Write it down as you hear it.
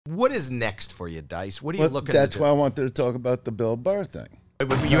What is next for you, Dice? What are you looking at? That's why I wanted to talk about the Bill Burr thing.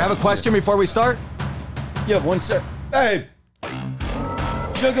 You have a question before we start? Yeah, one sec. Hey,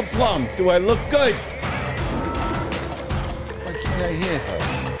 Sugar Plum, do I look good? Why can't I hear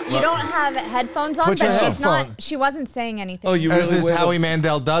her? You don't have headphones on, Put your but she's headphone. not. She wasn't saying anything. Oh, you This really is will? Howie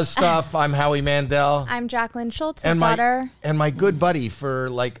Mandel does stuff. I'm Howie Mandel. I'm Jacqueline Schultz's and daughter. my good buddy for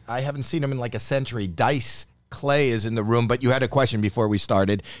I haven't seen him in like a century. Dice Clay is in the room, but you had a question before we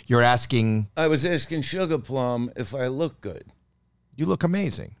started. You're asking. I was asking Sugar Plum if I look good. You look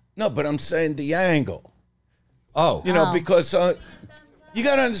amazing. No, but I'm saying the angle. Oh. You know, because you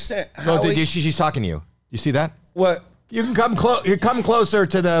got to understand. No, she's talking to you. You see that? What? You can come closer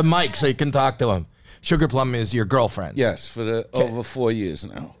to the mic so you can talk to him. Sugar Plum is your girlfriend. Yes, for over 4 years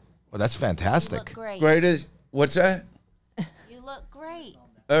now. Well, that's fantastic. You look great. Greatest. What's that? You look great.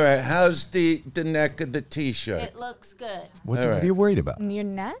 All right. How's the neck of the T-shirt? It looks good. What All right. are you worried about? Your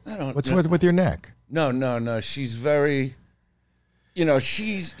neck? I don't. What's with your neck? No. She's very. You know,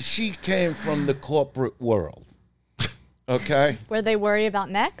 she came from the corporate world. Okay. Where they worry about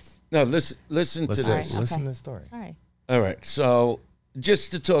necks? No, listen to this. Sorry. Listen Okay. to the story. Sorry. All right. So,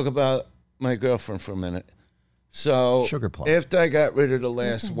 just to talk about my girlfriend for a minute. So, Sugar Plum. after I got rid of the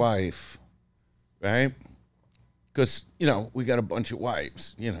last wife, right? Because, we got a bunch of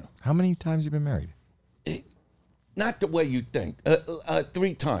wives, How many times you been married? Not the way you think.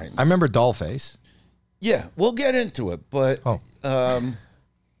 3 times. I remember Dollface. Yeah, we'll get into it. But, Oh.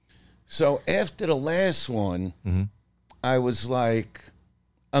 so after the last one, Mm-hmm. I was like,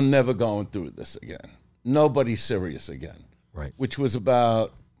 I'm never going through this again. Nobody's serious again. Right. Which was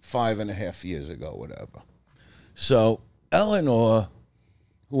about 5.5 years ago, whatever. So Eleanor,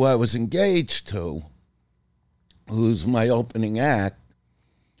 who I was engaged to, who's my opening act,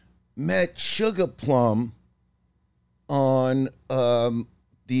 met Sugar Plum on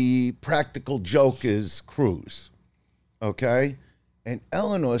the Practical Jokers cruise, okay? And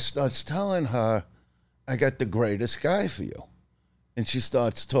Eleanor starts telling her, I got the greatest guy for you. And she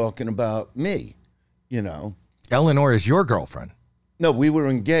starts talking about me, Eleanor is your girlfriend. No, we were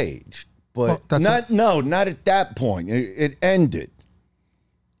engaged, but Well, not at that point. It ended.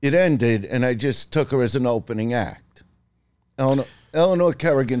 It ended, and I just took her as an opening act. Eleanor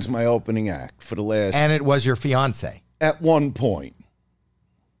Kerrigan's my opening act for the last. And it was your fiance. At one point.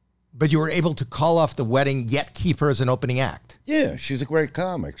 But you were able to call off the wedding, yet keep her as an opening act. Yeah, she's a great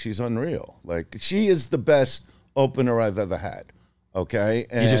comic. She's unreal. Like, she is the best opener I've ever had. Okay?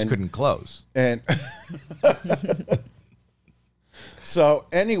 And, You just couldn't close. And so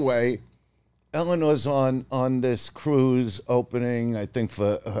anyway, Eleanor's on this cruise opening. I think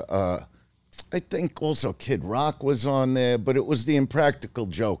also Kid Rock was on there, but it was the Impractical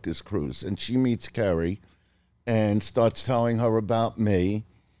Jokers cruise, and she meets Kerry and starts telling her about me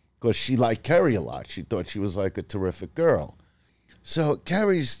because she liked Kerry a lot. She thought she was like a terrific girl. So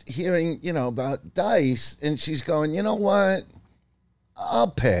Kerry's hearing, about Dice, and she's going, you know what?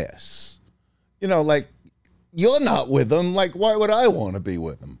 I'll pass. Like, you're not with him. Like, why would I want to be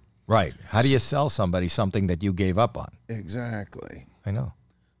with him? Right. How do you sell somebody something that you gave up on? Exactly. I know.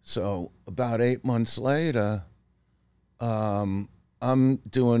 So about 8 months later, I'm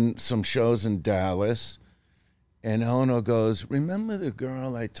doing some shows in Dallas, and Eleanor goes, remember the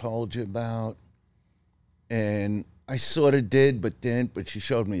girl I told you about? And I sort of did, but didn't, but she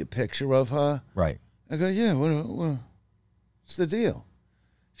showed me a picture of her. Right. I go, yeah, what's the deal?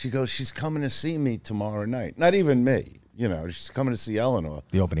 She goes, she's coming to see me tomorrow night. Not even me, she's coming to see Eleanor.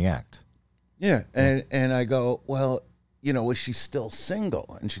 The opening act. Yeah, and I go, well, is she still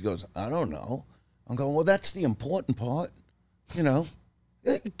single? And she goes, I don't know. I'm going, well, that's the important part, Get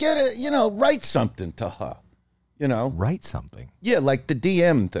it, write something to her, Write something. Yeah, like the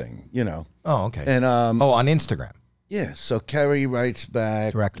DM thing, Oh, okay. And on Instagram. yeah, so Kerry writes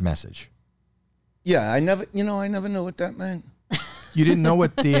back. Direct message. Yeah, I never knew what that meant. You didn't know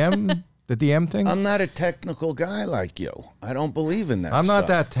what the DM thing? I'm not a technical guy like you. I don't believe in that I'm not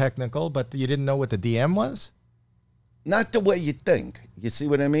stuff. that technical, but you didn't know what the DM was? Not the way you think. You see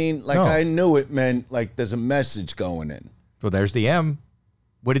what I mean? Like, No. I knew it meant, like, there's a message going in. So there's the M.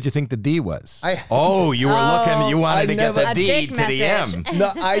 What did you think the D was? You were looking, you wanted to get the A D dick to the M. message.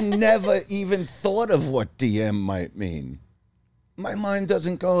 No, I never even thought of what DM might mean. My mind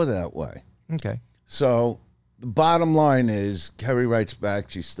doesn't go that way. Okay. So the bottom line is Kerry writes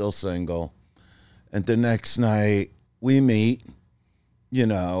back, she's still single. And the next night we meet,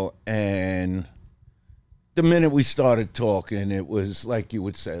 and the minute we started talking, it was like you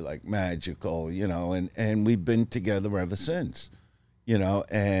would say, like magical, and we've been together ever since,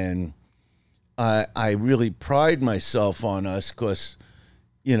 and I really pride myself on us because,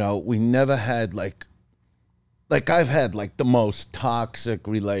 we never had like I've had like the most toxic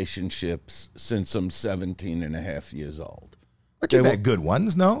relationships since I'm 17 and a half years old. But you've had good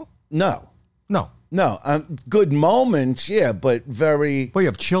ones, no? No. No. Good moments, yeah, but very Well, you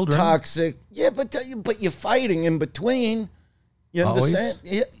have children. toxic. Yeah, but you're fighting in between. You understand?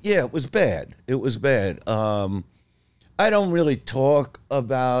 Yeah, it was bad. It was bad. I don't really talk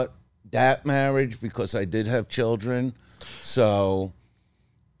about that marriage because I did have children. So,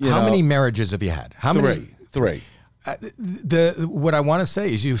 How many marriages have you had? How many? Three. What I want to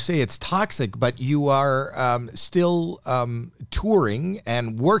say is, you say it's toxic, but you are still touring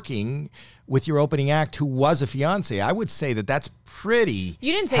and working with your opening act, who was a fiance. I would say that that's pretty.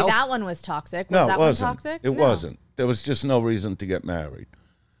 You didn't say that one was toxic. Was No, that it wasn't. one toxic? It No. wasn't. There was just no reason to get married.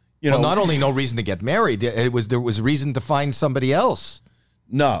 Well, not only no reason to get married, there was reason to find somebody else.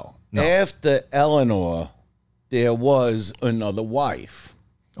 No. After Eleanor, there was another wife.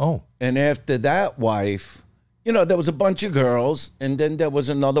 Oh, And after that wife, there was a bunch of girls, and then there was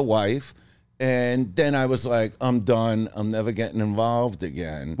another wife. And then I was like, I'm done. I'm never getting involved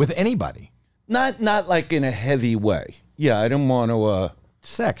again. with anybody, Not like in a heavy way. Yeah, I didn't want to,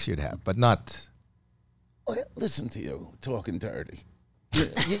 sex you'd have, but not. listen to you talking dirty.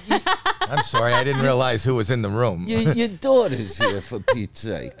 I'm sorry, I didn't realize who was in the room. Your daughter's here, for Pete's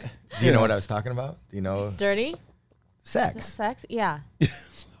sake. Do you know what I was talking about? Do you know Dirty sex? sex? Yeah.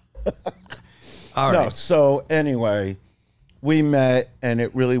 All No, right. so anyway, we met and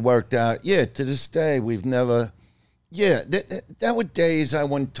it really worked out. Yeah, to this day, we've never. Yeah, there were days I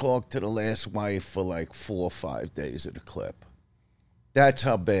wouldn't talk to the last wife for like 4 or 5 days at a clip. That's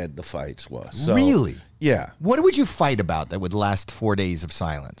how bad the fights were. So, Really? Yeah. What would you fight about that would last 4 days of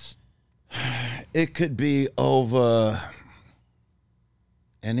silence? It could be over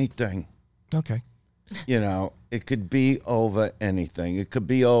anything. Okay. It could be over anything. It could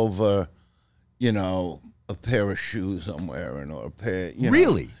be over, a pair of shoes I'm wearing or a pair,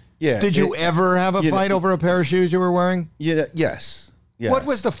 Really? Yeah. Did you ever have a fight over a pair of shoes you were wearing? Yes. Yes. What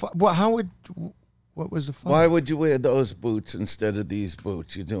was the what was the fight? Why would you wear those boots instead of these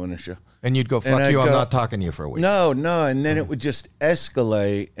boots? You're doing a show. And you'd go, And fuck I'd you, I'm go- not talking to you for a week. No, and then it would just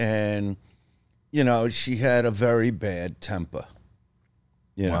escalate, and she had a very bad temper.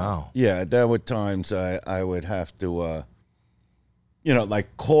 Wow. Yeah, there were times I would have to,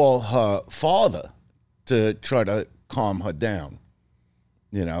 like call her father to try to calm her down.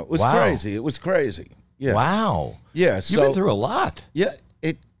 It was Wow. crazy. It was crazy. Yeah. Wow. Yeah. You've So been through a lot. yeah,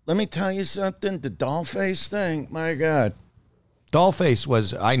 let me tell you something. The doll face thing, my God. Dollface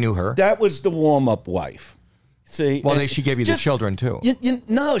was, I knew her. That was the warm-up wife. See, Well, and she gave you the children, too.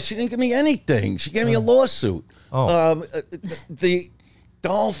 No, she didn't give me anything. She gave me a lawsuit. Oh. The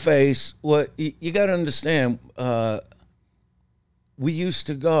doll face. What you got to understand? We used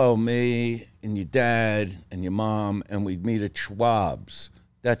to go, me and your dad and your mom, and we'd meet at Schwab's.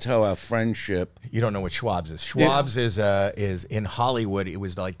 That's how our friendship. You don't know what Schwab's is. Schwab's is in Hollywood. It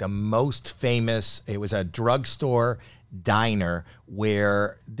was like the most famous. It was a drugstore diner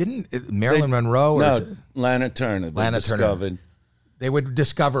where Marilyn Monroe or No, Lana Turner. Lana discovered. they would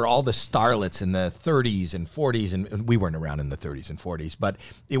discover all the starlets in the 30s and 40s, and we weren't around in the 30s and 40s, but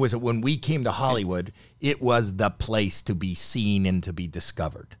it was when we came to Hollywood, it was the place to be seen and to be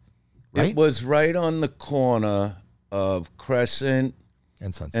discovered. Right? It was right on the corner of Crescent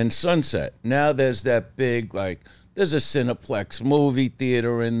And Sunset. and Sunset. Now there's that big, there's a Cineplex movie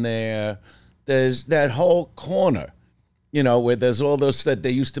theater in there. There's that whole corner, where there's all those, that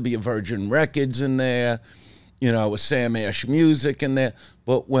there used to be a Virgin Records in there, with Sam Ash Music in there.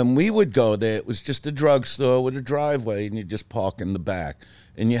 But when we would go there, it was just a drugstore with a driveway, and you just park in the back.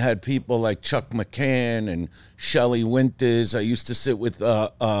 And you had people like Chuck McCann and Shelley Winters. I used to sit with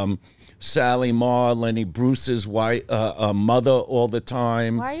Sally Marr, Lenny Bruce's wife, mother, all the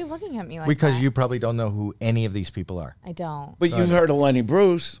time. Why are you looking at me like Because that? you probably don't know who any of these people are. I don't. But you've heard of Lenny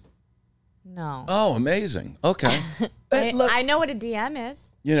Bruce. No. Oh, amazing. Okay. Hey, look, I know what a DM is.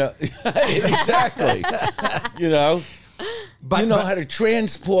 exactly. But, you know how to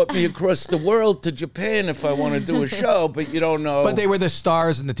transport me across the world to Japan if I want to do a show, but you don't know. But they were the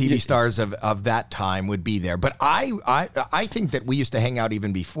stars, and the TV stars of that time would be there. But I think that we used to hang out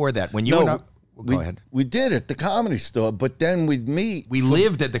even before that. When you and I, go ahead. We did at the Comedy Store, but then we'd meet. We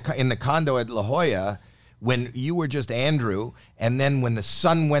lived in the condo at La Jolla when you were just Andrew, and then when the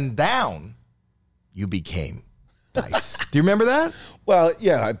sun went down, you became Dice. Do you remember that? Well,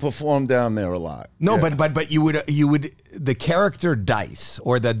 yeah, I performed down there a lot. No, Yeah. but you would the character Dice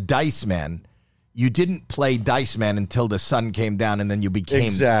or the Dice Man, you didn't play Dice Man until the sun came down, and then you became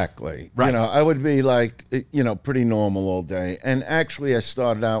Exactly. Right. You know, I would be like, you know, pretty normal all day. And actually, I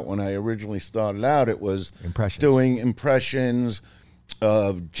started out, when I originally started out, it was Impressions. doing impressions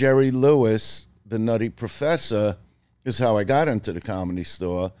of Jerry Lewis, the Nutty Professor, is how I got into the Comedy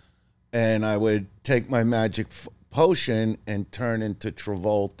Store. And I would take my magic potion and turn into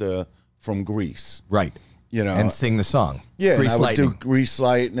Travolta from Grease. right, You know, and sing the song. yeah, Grease and I would Lightning. do Grease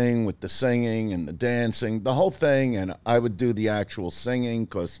Lightning with the singing and the dancing, the whole thing, and I would do the actual singing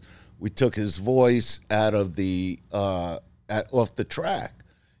because we took his voice out of the off the track,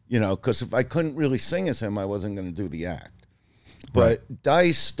 you know, because if I couldn't really sing as him, I wasn't going to do the act. But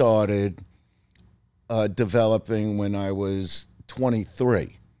Dice started developing when I was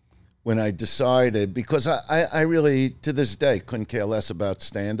 23, when I decided, because I really, to this day, couldn't care less about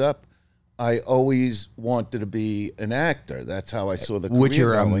stand-up. I always wanted to be an actor. That's how I saw the career Which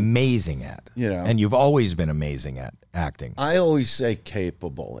you're going. amazing at. You know. And you've always been amazing at acting. I always say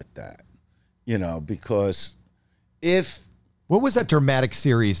capable at that, you know, because if What was that dramatic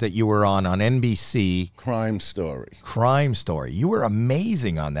series that you were on NBC, Crime Story, Crime Story? You were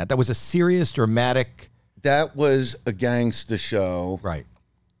amazing on that. That was a serious, dramatic... that was a gangster show Right.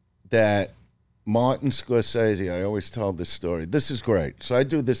 that Martin Scorsese, I always tell this story. This is great. So I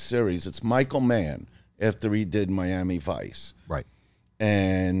do this series. It's Michael Mann after he did Miami Vice. Right.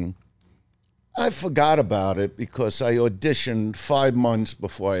 And I forgot about it because I auditioned 5 months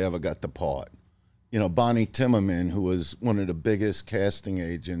before I ever got the part. You know, Bonnie Timmerman, who was one of the biggest casting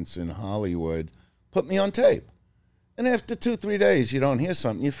agents in Hollywood, put me on tape. And after 2-3 days, you don't hear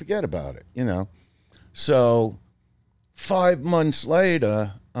something, you forget about it, you know. So 5 months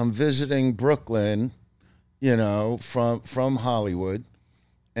later, I'm visiting Brooklyn, you know, from Hollywood,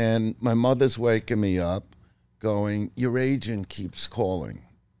 and my mother's waking me up going, your agent keeps calling.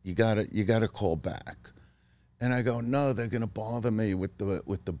 You gotta call back. And I go, no, they're gonna bother me with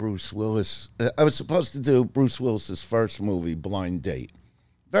the Bruce Willis. I was supposed to do Bruce Willis's first movie, Blind Date.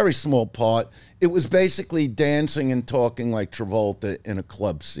 Very small part. It was basically dancing and talking like Travolta in a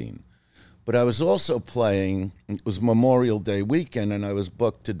club scene. But I was also playing, it was Memorial Day weekend, and I was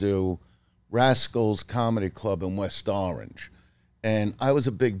booked to do Rascals Comedy Club in West Orange. And I was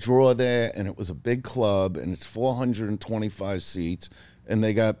a big draw there, and it was a big club, and it's 425 seats, and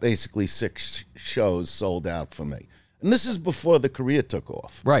they got basically 6 shows sold out for me. And this is before the career took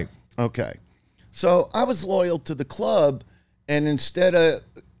off. Right. Okay. So I was loyal to the club, and instead of,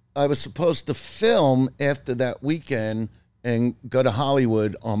 I was supposed to film after that weekend and go to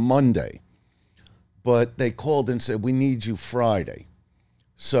Hollywood on Monday. But they called and said, we need you Friday.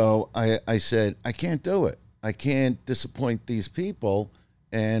 So I said, I can't do it. I can't disappoint these people.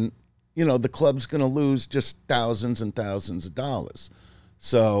 And, you know, the club's going to lose just thousands and thousands of dollars.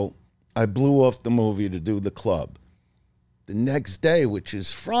 So I blew off the movie to do the club. The next day, which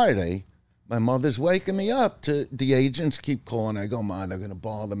is Friday, my mother's waking me up to the agents keep calling. I go, Ma, they're going to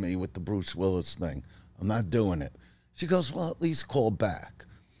bother me with the Bruce Willis thing. I'm not doing it. She goes, well, at least call back.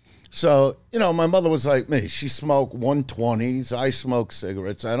 So, you know, my mother was like me. She smoked 120s. I smoke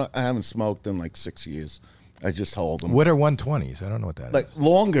cigarettes. I haven't smoked in like 6 years. I just hold them. What are 120s? I don't know what that is. Like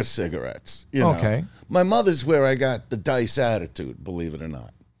longer cigarettes. You know? Okay. My mother's where I got the Dice attitude, believe it or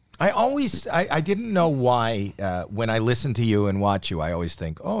not. I didn't know why, when I listen to you and watch you, I always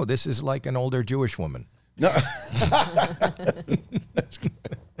think, oh, this is like an older Jewish woman. No.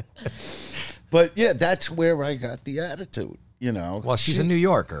 But yeah, that's where I got the attitude, you know. Well, she's a New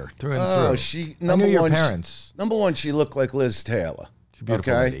Yorker through and Oh, through. she I knew your one, parents. Number one, she looked like Liz Taylor. She's a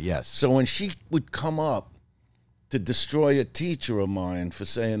beautiful lady, yes. So when she would come up to destroy a teacher of mine for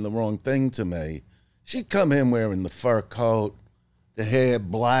saying the wrong thing to me, she'd come in wearing the fur coat, the hair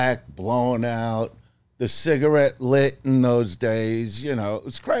black, blown out, the cigarette lit in those days. You know, it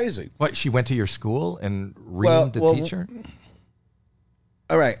was crazy. What, she went to your school and reamed the teacher?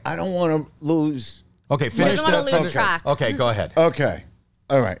 All right, I don't want to lose. Okay, finish doesn't wanna lose okay. track. Okay, go ahead. Okay,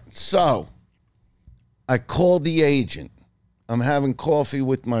 all right. So I called the agent. I'm having coffee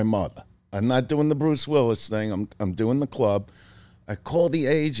with my mother. I'm not doing the Bruce Willis thing. I'm doing the club. I call the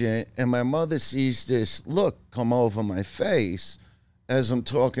agent, and my mother sees this look come over my face as I'm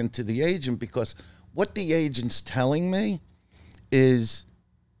talking to the agent, because what the agent's telling me is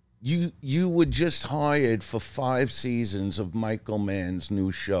you were just hired for 5 seasons of Michael Mann's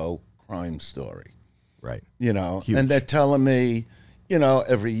new show, Crime Story. Right. You know, Huge. and they're telling me, you know,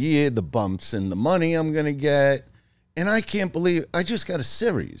 every year the bumps in the money I'm going to get. And I can't believe, I just got a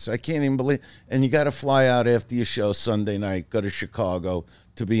series. I can't even believe, and you got to fly out after your show Sunday night, go to Chicago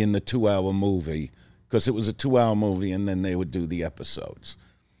to be in the 2-hour movie, because it was a 2-hour movie, and then they would do the episodes.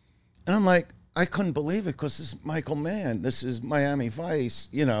 And I'm like, I couldn't believe it because this is Michael Mann. This is Miami Vice,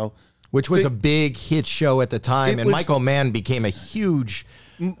 you know. Which was a big hit show at the time, and Michael Mann became a huge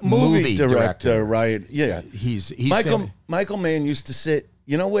movie director, right? Yeah. He's Michael Mann used to sit,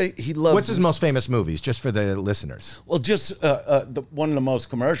 you know what he loved? What's his most famous movies, just for the listeners? Well, just one of the most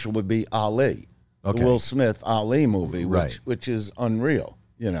commercial would be Ali, the Will Smith Ali movie, which is unreal,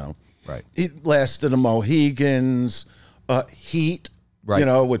 you know. Right. He lasted the Mohegans, Heat, you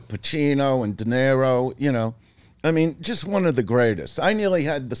know, with Pacino and De Niro, you know. I mean, just one of the greatest. I nearly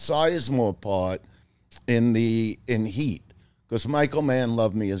had the Sizemore part in Heat because Michael Mann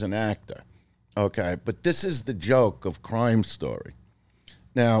loved me as an actor. Okay, but this is the joke of Crime Story.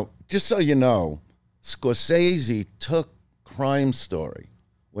 Now, just so you know, Scorsese took Crime Story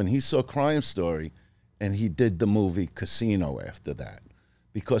when he saw Crime Story, and he did the movie Casino after that,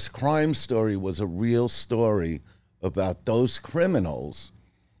 because Crime Story was a real story about those criminals,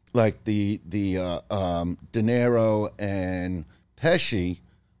 like the De Niro and Pesci.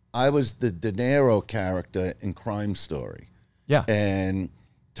 I was the De Niro character in Crime Story. Yeah. And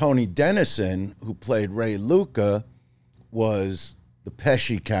Tony Dennison, who played Ray Luca, was the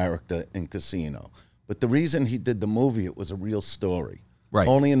Pesci character in Casino. But the reason he did the movie, it was a real story. Right.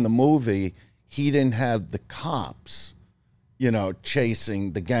 Only in the movie, he didn't have the cops, you know,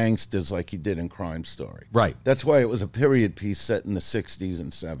 chasing the gangsters like he did in Crime Story. Right. That's why it was a period piece set in the 60s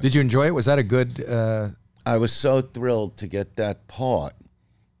and 70s. Did you enjoy it? Was that a good... I was so thrilled to get that part,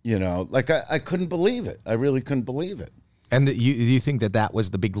 you know. Like, I couldn't believe it. I really couldn't believe it. And do you think that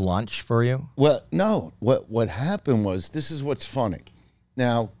was the big launch for you? Well, no. What happened was, this is what's funny.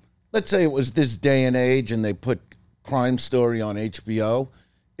 Now, let's say it was this day and age and they put Crime Story on HBO.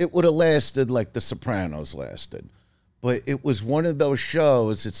 It would have lasted like The Sopranos lasted. But it was one of those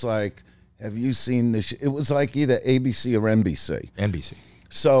shows, it's like, have you seen this? It was like either ABC or NBC. NBC.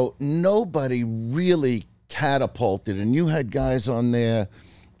 So nobody really catapulted. And you had guys on there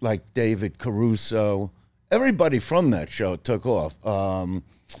like David Caruso. Everybody from that show took off. Kevin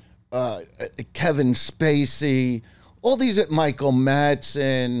Spacey, all these, Michael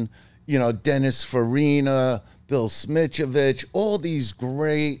Madsen, you know, Dennis Farina, Bill Smitchovich, all these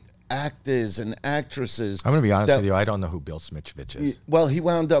great actors and actresses. I'm going to be honest with you. I don't know who Bill Smitchovich is. Well, he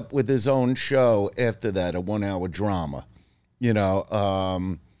wound up with his own show after that, a 1-hour drama. You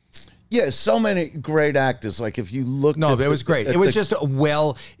know, yeah, so many great actors. Like if you look, no, but it was great. It was just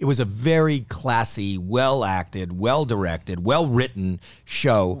it was a very classy, well acted, well directed, well written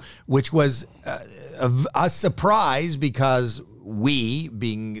show, which was a surprise because we,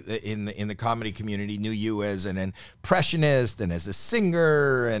 being in the comedy community, knew you as an impressionist and as a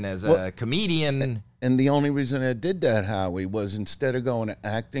singer and as a comedian. And the only reason I did that, Howie, was instead of going to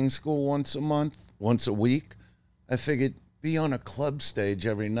acting school once a week, I figured be on a club stage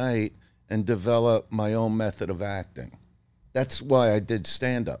every night and develop my own method of acting. That's why I did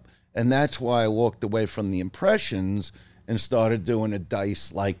stand-up. And that's why I walked away from the impressions and started doing a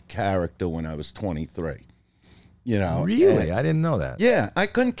Dice-like character when I was 23. You know, really? I didn't know that. Yeah, I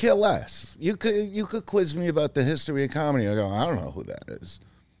couldn't care less. You could quiz me about the history of comedy. I go, I don't know who that is.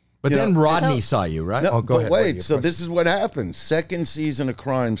 But then Rodney saw you, right? No, go ahead. Wait, so this is what happened. Second season of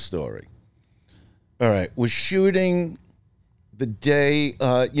Crime Story. All right, we're shooting the day,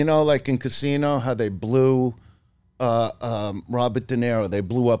 you know, like in Casino, how they blew Robert De Niro, they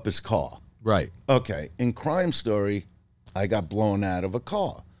blew up his car. Right. Okay, in Crime Story, I got blown out of a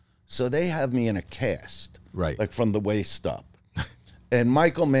car. So they have me in a cast. Right. Like from the waist up. And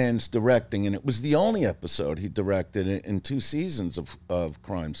Michael Mann's directing, and it was the only episode he directed in 2 seasons of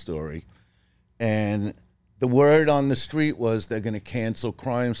Crime Story. And the word on the street was they're going to cancel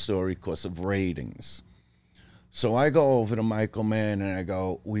Crime Story because of ratings. So I go over to Michael Mann and I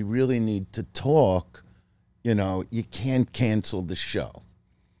go, we really need to talk. You know, you can't cancel the show.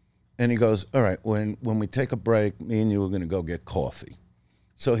 And he goes, all right, when we take a break, me and you are going to go get coffee.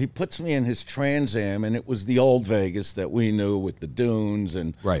 So he puts me in his Trans Am, and it was the old Vegas that we knew with the dunes.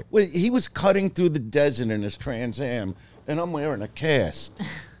 And right. He was cutting through the desert in his Trans Am, and I'm wearing a cast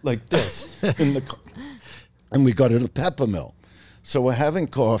like this. And we go to the pepper mill. So we're having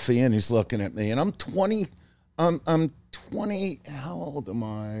coffee, and he's looking at me, and I'm 20. I'm 20. How old am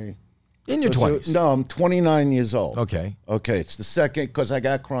I? In your 20s. No, I'm 29 years old. Okay. Okay, it's the second, because I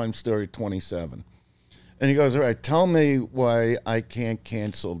got Crime Story 27. And he goes, all right, tell me why I can't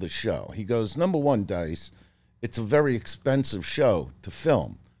cancel the show. He goes, number one, Dice, it's a very expensive show to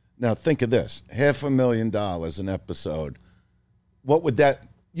film. Now, think of this, $500,000 an episode. What would that,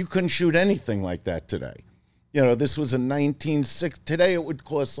 you couldn't shoot anything like that today. You know, this was a 1960, today it would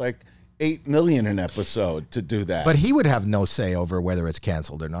cost like $8 million an episode to do that. But he would have no say over whether it's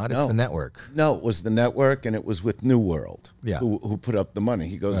canceled or not. It's No. the network. No, it was the network, and it was with New World, Yeah. who put up the money.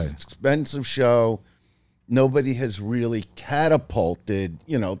 He goes, Right. it's an expensive show. Nobody has really catapulted,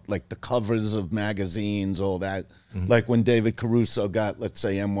 like the covers of magazines, all that. Like when David Caruso got, let's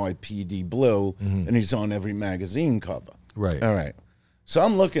say, NYPD Blue, and he's on every magazine cover. Right. All right. So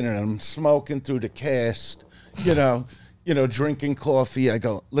I'm looking at him, smoking through the cast, drinking coffee. I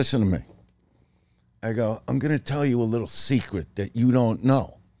go, listen to me. I go, I'm going to tell you a little secret that you don't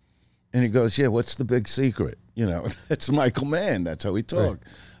know. And he goes, yeah, what's the big secret? That's Michael Mann. That's how he talked.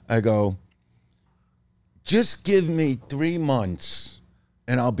 Right. I go, just give me 3 months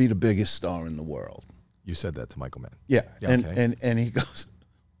and I'll be the biggest star in the world. You said that to Michael Mann. Yeah. Okay. And he goes,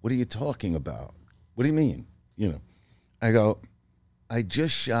 what are you talking about? What do you mean? I go, I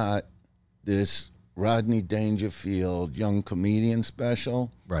just shot this Rodney Dangerfield young comedian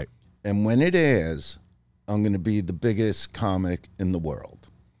special. Right. And when it airs, I'm going to be the biggest comic in the world.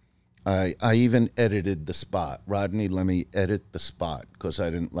 I even edited the spot. Rodney let me edit the spot because I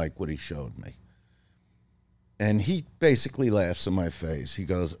didn't like what he showed me. And he basically laughs in my face. He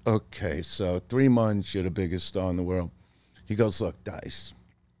goes, okay, so 3 months, you're the biggest star in the world. He goes, look, Dice,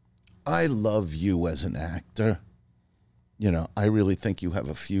 I love you as an actor. I really think you have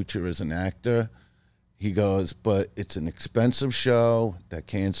a future as an actor. He goes, but it's an expensive show. They're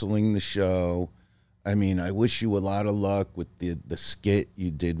canceling the show. I mean, I wish you a lot of luck with the skit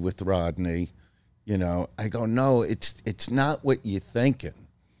you did with Rodney. I go, no, it's not what you're thinking.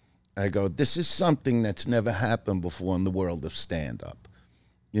 I go, this is something that's never happened before in the world of stand-up,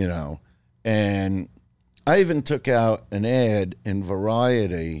 And I even took out an ad in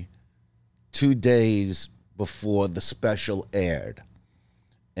Variety 2 days before the special aired.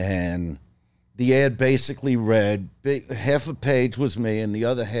 And the ad basically read, half a page was me, and the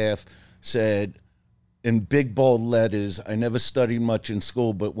other half said, in big bold letters, I never studied much in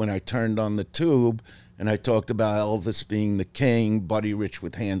school, but when I turned on the tube and I talked about Elvis being the king, Buddy Rich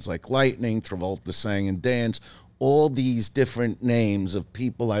with Hands Like Lightning, Travolta sang and danced, all these different names of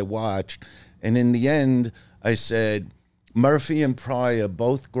people I watched. And in the end, I said, Murphy and Pryor,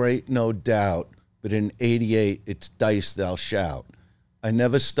 both great, no doubt, but in 88, it's Dice Thou Shout. I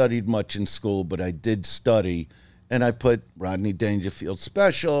never studied much in school, but I did study. And I put Rodney Dangerfield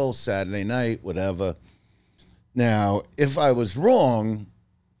special, Saturday night, whatever. Now, if I was wrong,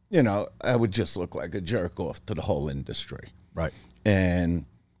 I would just look like a jerk off to the whole industry. Right. And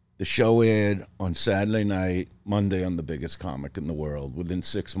the show aired on Saturday night, Monday I'm the biggest comic in the world. Within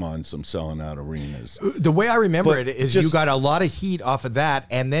 6 months, I'm selling out arenas. The way I remember But it is just- you got a lot of heat off of that,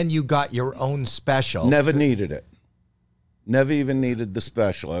 and then you got your own special. Never needed it. Never even needed the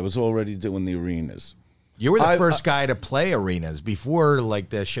special. I was already doing the arenas. You were the first guy to play arenas before,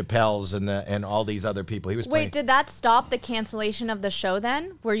 like the Chappelles and all these other people. He was playing. Wait, did that stop the cancellation of the show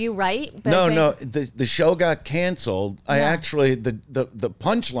then? Were you right? No. The show got canceled. I Yeah. actually, the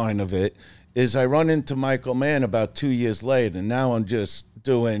punchline of it is I run into Michael Mann about 2 years later, and now I'm just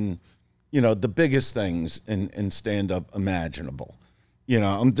doing, the biggest things in stand-up imaginable.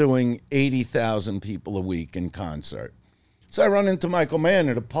 I'm doing 80,000 people a week in concert. So I run into Michael Mann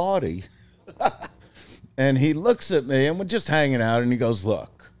at a party, and he looks at me, and we're just hanging out, and he goes,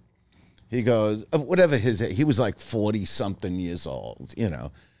 look. He goes, whatever his age, he was like 40-something years old,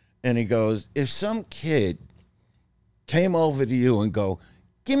 And he goes, if some kid came over to you and go,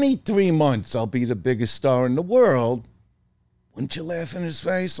 give me 3 months, I'll be the biggest star in the world, wouldn't you laugh in his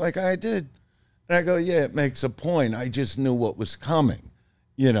face like I did? And I go, yeah, it makes a point. I just knew what was coming,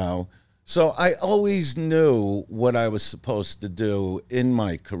 So I always knew what I was supposed to do in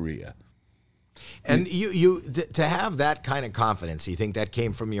my career. And to have that kind of confidence, you think that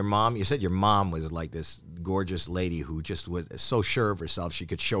came from your mom? You said your mom was like this gorgeous lady who just was so sure of herself she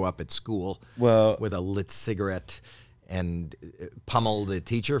could show up at school with a lit cigarette and pummel the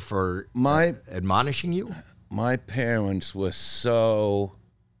teacher for admonishing you? My parents were so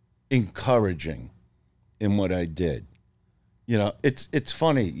encouraging in what I did. It's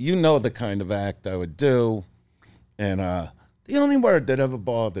funny. The kind of act I would do. And the only word that ever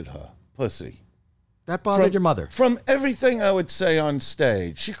bothered her, pussy. That bothered your mother? From everything I would say on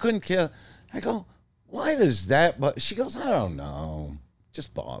stage. She couldn't care. I go, why does that? But she goes, I don't know. It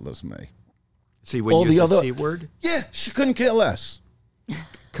just bothers me. See, when you used the C word? Yeah, she couldn't care less.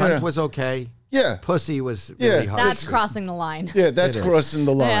 Cunt was okay. Yeah. Pussy was really hard. That's crossing the line. Yeah, that's crossing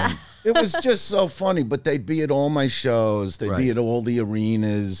the line. Yeah. It was just so funny, but they'd be at all my shows. They'd be at all the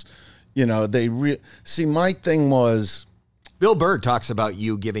arenas. See, my thing was... Bill Burr talks about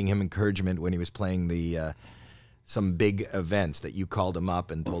you giving him encouragement when he was playing the some big events that you called him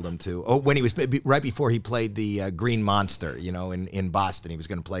up and told him to. Oh, when he was right before he played the Green Monster, in Boston, he was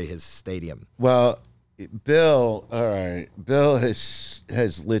going to play his stadium. Well, Bill, all right, Bill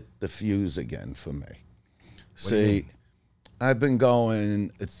has lit the fuse again for me. See, I've been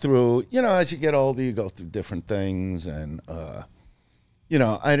going through, as you get older, you go through different things. And, I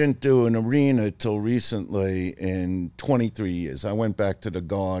didn't do an arena till recently in 23 years. I went back to the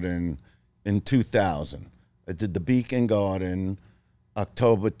Garden in 2000. I did the Beacon Garden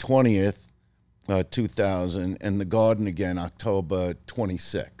October 20th, 2000, and the Garden again October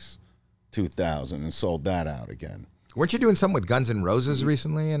 26th, 2000, and sold that out again. Weren't you doing something with Guns N' Roses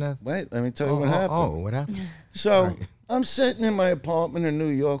recently? Wait, let me tell you what happened. Oh, what happened? So I'm sitting in my apartment in New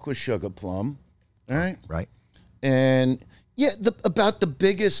York with Sugar Plum, all right? Right. And, about the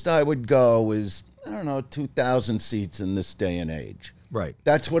biggest I would go is, 2,000 seats in this day and age. Right.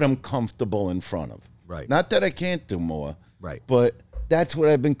 That's what I'm comfortable in front of. Right. Not that I can't do more. Right. But that's what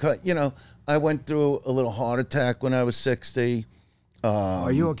I've been I went through a little heart attack when I was 60.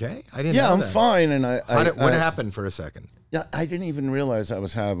 Are you okay? I didn't. Yeah, know I'm that. fine. And What happened for a second? Yeah, I didn't even realize I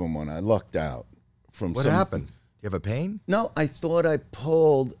was having one. I lucked out from What happened? You have a pain? No, I thought I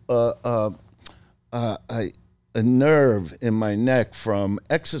pulled a nerve in my neck from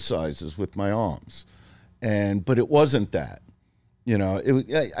exercises with my arms, but it wasn't that. I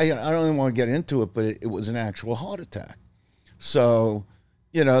don't even want to get into it, but it was an actual heart attack. So,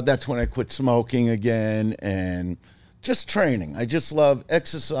 that's when I quit smoking again and just training. I just love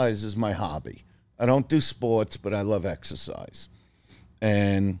exercise is my hobby. I don't do sports, but I love exercise.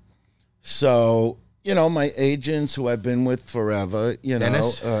 And so, my agents who I've been with forever,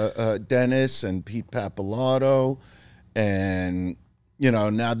 Dennis? Dennis and Pete Pappalardo, and,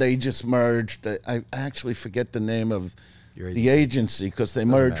 now they just merged. I actually forget the name of the agency because they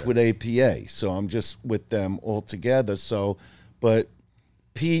merged with APA. So I'm just with them all together. So, but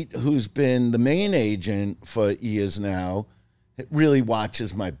Pete, who's been the main agent for years now, really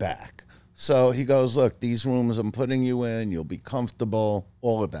watches my back. So he goes, look, these rooms I'm putting you in, you'll be comfortable,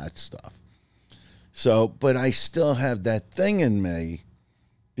 all of that stuff. So, but I still have that thing in me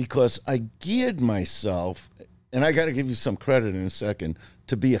because I geared myself, and I got to give you some credit in a second,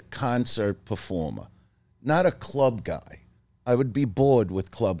 to be a concert performer, not a club guy. I would be bored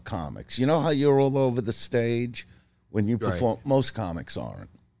with club comics. You know how you're all over the stage when you perform? Right. Most comics aren't.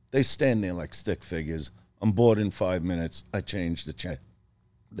 They stand there like stick figures. I'm bored in 5 minutes. I change the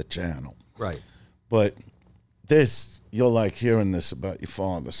channel. Right. But this, you'll like hearing this about your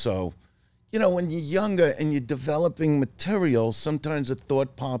father. So, when you're younger and you're developing material, sometimes a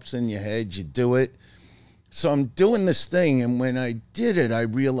thought pops in your head. You do it. So I'm doing this thing, and when I did it, I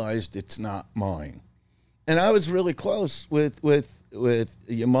realized it's not mine. And I was really close with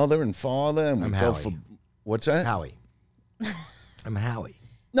your mother and father, and we go for what's that? Howie. I'm Howie.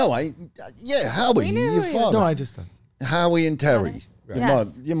 No, Howie, your father. No, I just Howie and Terry. Right.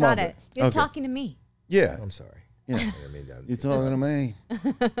 Your mother. Got it. He was talking to me. Yeah. I'm sorry. Yeah. You're talking to me.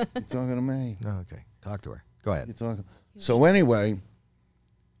 You're talking to me. No, okay. Talk to her. Go ahead. You're talking. So anyway,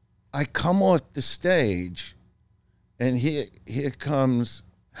 I come off the stage, and here comes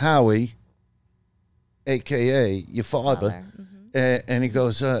Howie, a.k.a. your father. And he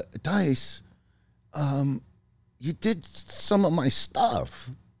goes, Dice, you did some of my stuff.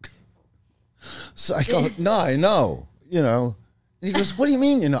 So I go, no, I know, And he goes, what do you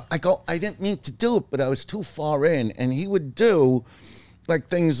mean, I go, I didn't mean to do it, but I was too far in. And he would do like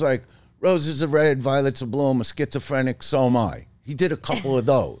things like roses are red, violets are blue, I'm a schizophrenic, so am I. He did a couple of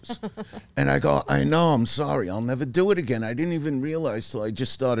those. And I go, I know, I'm sorry, I'll never do it again. I didn't even realize till I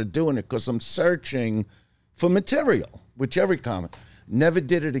just started doing it because I'm searching for material, which every comic. Never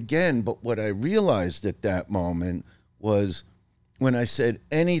did it again, but what I realized at that moment was when I said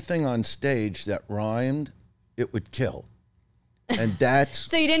anything on stage that rhymed, it would kill. And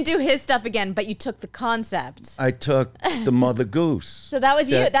that's... So you didn't do his stuff again, but you took the concept. I took the Mother Goose. So that was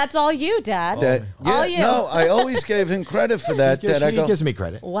you. That's all you, Dad. All you. No, I always gave him credit for that. He gives me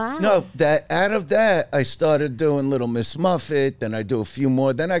credit. Wow. No, out of that, I started doing Little Miss Muffet, then I do a few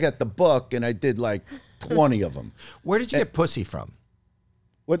more. Then I got the book, and I did like 20 of them. Where did you get pussy from?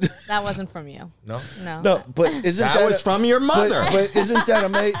 What? That wasn't from you. No? No, but isn't that was from your mother. But isn't that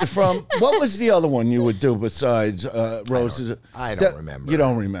amazing? What was the other one you would do besides Roses? I don't remember. You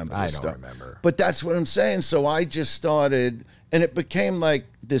don't remember I this don't stuff. remember. But that's what I'm saying. So I just started, and it became like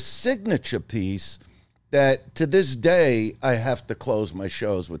this signature piece that to this day I have to close my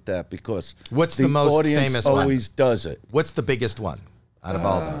shows with that because what's the most audience famous one? always does it. What's the biggest one out of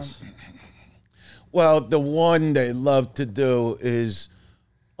all those? Well, the one they love to do is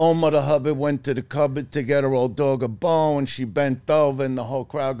old Mother Hubbard went to the cupboard to get her old dog a bone. She bent over, and the whole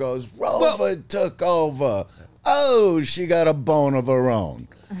crowd goes, Rover took over. Oh, she got a bone of her own.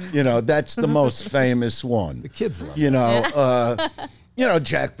 You know, that's the most famous one. The kids love it.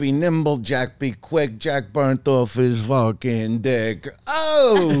 Jack be nimble, Jack be quick, Jack burnt off his fucking dick.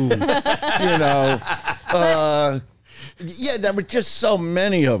 Oh, yeah, there were just so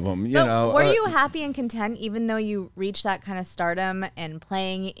many of them, you know. Were you happy and content even though you reached that kind of stardom and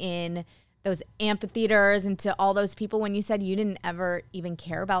playing in those amphitheaters and to all those people when you said you didn't ever even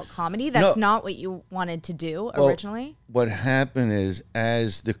care about comedy? That's not what you wanted to do originally? What happened is,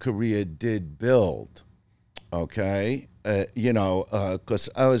 as the career did build, okay, because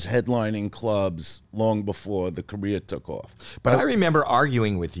I was headlining clubs long before the career took off. But I remember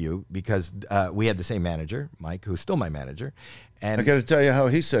arguing with you because we had the same manager, Mike, who's still my manager. And I got to tell you how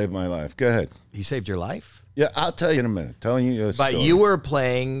he saved my life. Go ahead. he saved your life? Yeah, I'll tell you in a minute. Telling you a story. But you were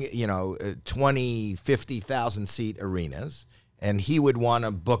playing, 20, 50,000 seat arenas, and he would want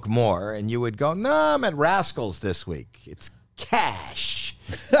to book more, and you would go, no, I'm at Rascals this week. It's cash.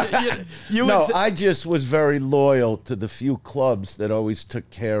 I just was very loyal to the few clubs that always took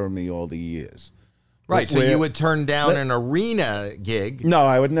care of me all the years. Right, so you would turn down an arena gig. No,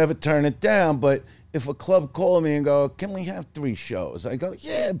 I would never turn it down, but if a club called me and go, can we have 3 shows? I go,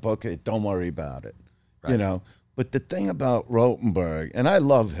 yeah, book it. Don't worry about it. Right. But the thing about Rotenberg, and I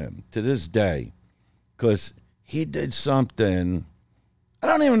love him to this day, because he did something, I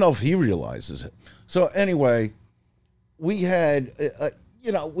don't even know if he realizes it. So anyway, we had,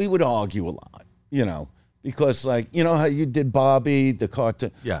 we would argue a lot, because how you did Bobby, the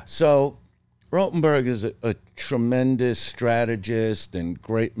cartoon. Yeah. So Rotenberg is a tremendous strategist and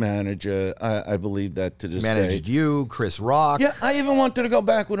great manager. I believe that to this day. Managed you, Chris Rock. Yeah, I even wanted to go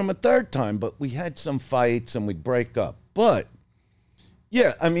back with him a third time, but we had some fights and we'd break up. But,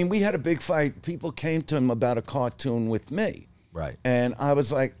 yeah, I mean, we had a big fight. People came to him about a cartoon with me. Right. And I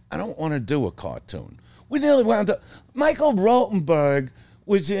was like, I don't want to do a cartoon. We nearly wound up. Michael Rotenberg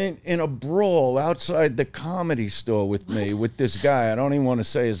was in a brawl outside the Comedy Store with me with this guy. I don't even want to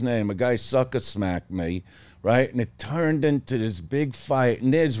say his name. A guy sucker smacked me, right? And it turned into this big fight.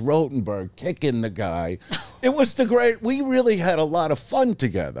 And there's Rotenberg kicking the guy. It was we really had a lot of fun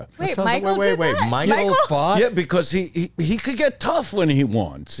together. Wait, Michael wait. Michael fought? Yeah, because he could get tough when he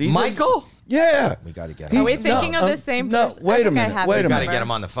wants. Michael? Yeah. We got to get him. Are we thinking of the same person? No, wait a minute. We got to get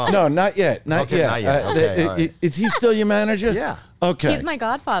him on the phone. No, not yet. Not yet. Okay, all right. Is he still your manager? Yeah. Okay. He's my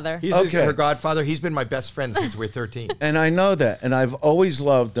godfather. He's her godfather. He's been my best friend since we're 13. And I know that. And I've always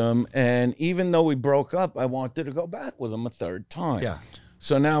loved him. And even though we broke up, I wanted to go back with him a third time. Yeah.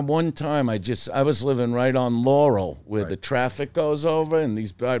 So now one time I was living right on Laurel where the traffic goes over, and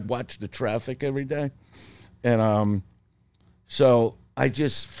I'd watch the traffic every day. And so I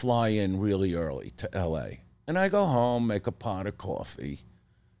just fly in really early to L.A. And I go home, make a pot of coffee,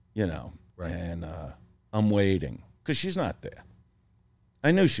 and I'm waiting because she's not there. I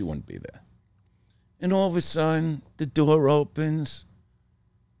knew she wouldn't be there. And all of a sudden, the door opens.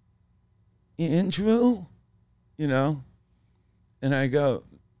 Andrew? And I go,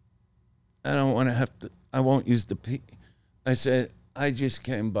 I don't want to have to, I won't use the P. I said, I just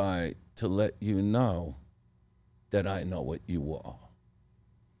came by to let you know that I know what you are.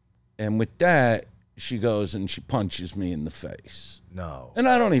 And with that, she goes and she punches me in the face. No. And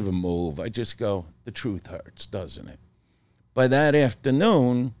I don't even move. I just go, the truth hurts, doesn't it? By that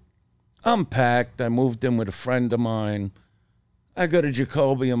afternoon, I'm packed. I moved in with a friend of mine. I go to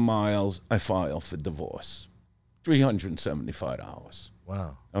Jacoby and Miles. I file for divorce. $375.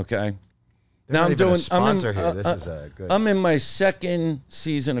 Wow. Okay? Now I'm doing a sponsor here. This is good. I'm in my second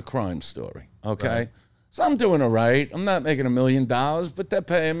season of Crime Story. Okay? Right. So I'm doing all right. I'm not making $1 million, but they're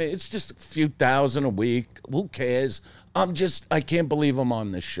paying me. It's just a few thousand a week. Who cares? I can't believe I'm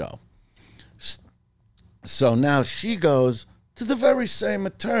on this show. So now she goes to the very same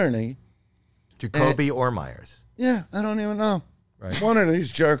attorney. Jacoby or Myers? Yeah, I don't even know. Right. One of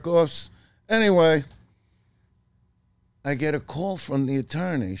these jerk-offs. Anyway, I get a call from the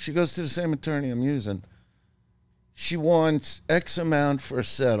attorney. She goes to the same attorney I'm using. She wants X amount for a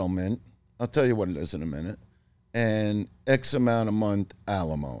settlement. I'll tell you what it is in a minute. And X amount a month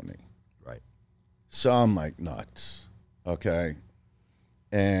alimony. Right. So I'm like nuts. Okay.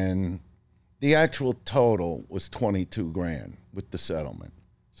 And the actual total was $22,000 with the settlement.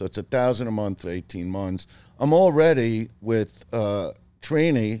 So it's $1,000 a month for 18 months. I'm already with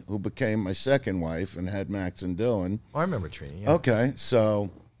Trini, who became my second wife and had Max and Dylan. Oh, I remember Trini. Yeah. Okay, so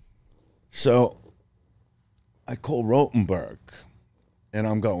I call Rotenberg, and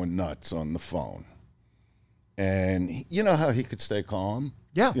I'm going nuts on the phone. And you know how he could stay calm?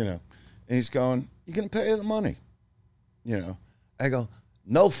 Yeah. You know, and he's going, "You can pay her the money." You know, I go,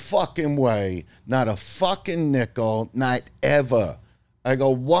 "No fucking way, not a fucking nickel, not ever." I go,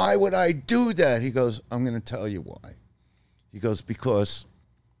 "Why would I do that?" He goes, "I'm going to tell you why." He goes, "Because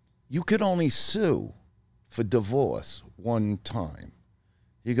you could only sue for divorce one time."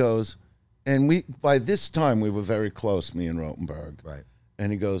 He goes, and by this time we were very close, me and Rotenberg. Right.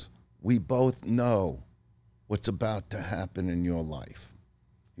 And he goes, "We both know what's about to happen in your life."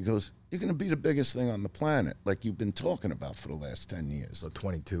 He goes, "You're going to be the biggest thing on the planet, like you've been talking about for the last 10 years. So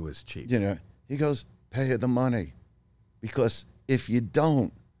 22 is cheap. You know, he goes, "Pay her the money. Because if you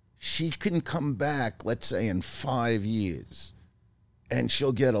don't, she can come back, let's say in 5 years, and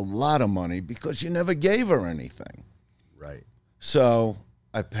she'll get a lot of money because you never gave her anything." Right. So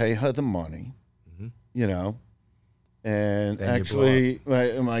I pay her the money, you know, and Then you actually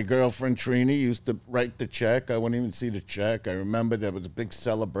my girlfriend Trini used to write the check. I wouldn't even see the check. I remember there was a big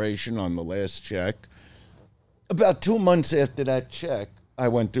celebration on the last check. About 2 months after that check, I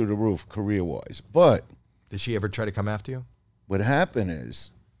went through the roof career-wise. But Did she ever try to come after you? what happened is,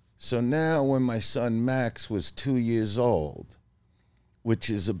 so now when my son Max was 2 years old, which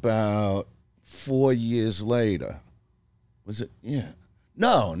is about 4 years later, was it? Yeah.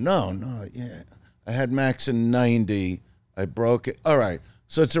 No, yeah. I had Max in 90. I broke it. All right.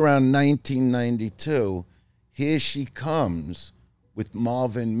 So it's around 1992. Here she comes with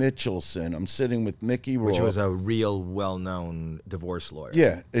Marvin Mitchelson. I'm sitting with Mickey Rourke. Which was a real well-known divorce lawyer.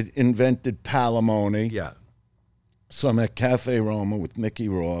 Yeah. It invented palimony. Yeah. So I'm at Cafe Roma with Mickey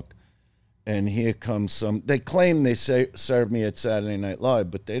Rourke. And here comes some. They claim they served me at Saturday Night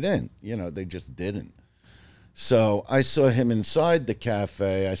Live, but they didn't. You know, they just didn't. So I saw him inside the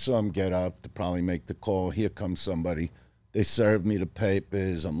cafe. I saw him get up to probably make the call. Here comes somebody. They served me the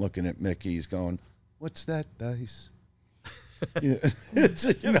papers. I'm looking at Mickey. He's going, "What's that, Dice?" It's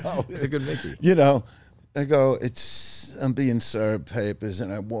a good Mickey. You know, I go, I'm being served papers,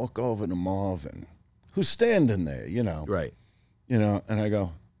 and I walk over to Marvin, who's standing there, you know. Right. You know, and I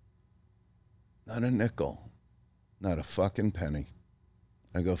go, "Not a nickel, not a fucking penny."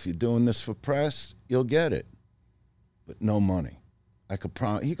 I go, "If you're doing this for press, you'll get it, but no money. I could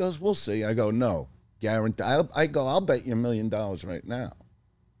promise." He goes, "We'll see." I go, "No, guarantee." I go, "I'll bet you $1 million right now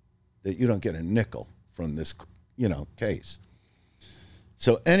that you don't get a nickel from this, case."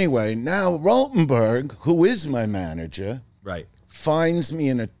 So anyway, now Rotenberg, who is my manager, Right. finds me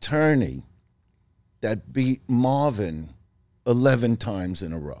an attorney that beat Marvin 11 times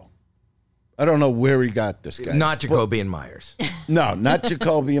in a row. I don't know where he got this guy. Not Jacoby and Myers. No, not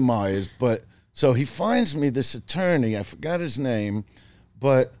Jacoby and Myers, but so he finds me this attorney. I forgot his name,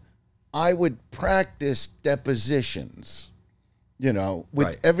 but I would practice depositions, with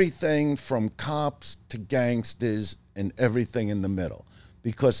Right. everything from cops to gangsters and everything in the middle,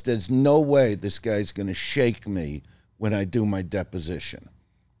 because there's no way this guy's going to shake me when I do my deposition,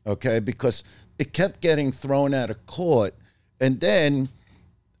 okay? Because it kept getting thrown out of court, and then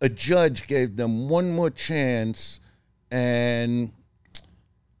a judge gave them one more chance, and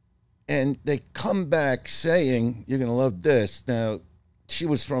they come back saying, "You're going to love this." Now, she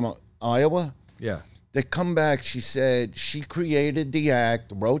was from Iowa. Yeah. They come back, she said she created the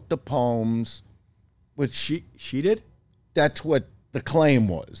act, wrote the poems, which She did? that's what the claim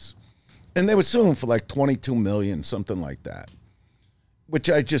was. And they were suing for like $22 million, something like that, which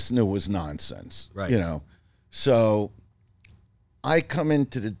I just knew was nonsense, Right. So I come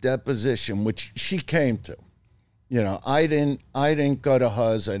into the deposition, which she came to. I didn't go to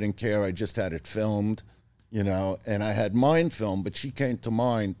hers. I didn't care. I just had it filmed, and I had mine filmed, but she came to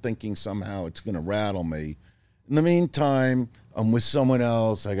mine thinking somehow it's going to rattle me. In the meantime, I'm with someone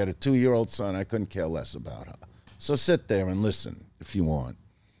else. I got a 2-year-old son. I couldn't care less about her. So sit there and listen if you want.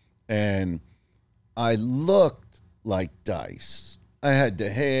 And I looked like Dice. I had the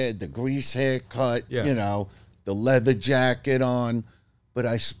hair, the grease haircut, Yeah. The leather jacket on, but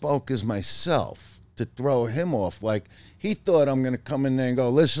I spoke as myself to throw him off. Like, he thought I'm going to come in there and go,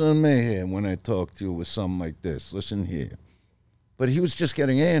 "Listen to me here when I talk to you with something like this. Listen here." But he was just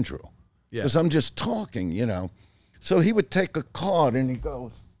getting Andrew. Yeah. Because I'm just talking, So he would take a card and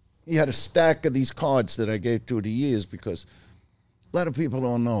he had a stack of these cards that I gave through the years, because a lot of people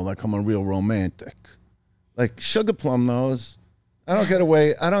don't know, like, I'm a real romantic. Like, Sugar Plum knows. I don't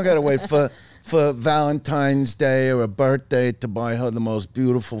gotta wait for Valentine's Day or a birthday to buy her the most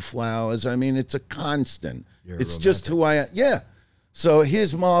beautiful flowers. I mean, it's a constant. It's just who I am. Yeah. So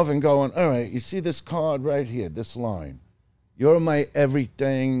here's Marvin going, "All right, you see this card right here, this line. You're my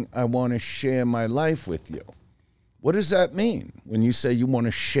everything. I want to share my life with you." What does that mean when you say you want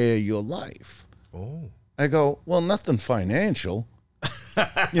to share your life? Oh. I go, "Well, nothing financial."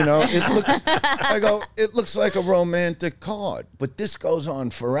 It looks like a romantic card, but this goes on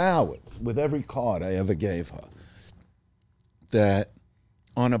for hours with every card I ever gave her. That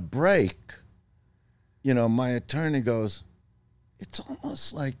on a break, my attorney goes, it's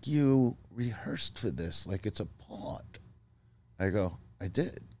almost like you rehearsed for this, like it's a part. I go, I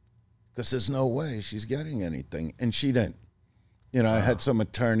did, because there's no way she's getting anything, and she didn't. I had some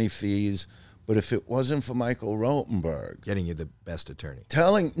attorney fees, but if it wasn't for Michael Rotenberg Getting you the best attorney.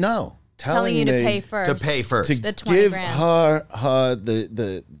 telling Telling you to me pay first. To pay first. to The 20 give grand. her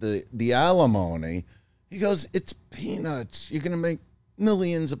the alimony, he goes, it's peanuts. You're gonna make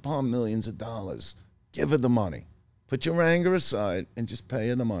millions upon millions of dollars. Give her the money. Put your anger aside and just pay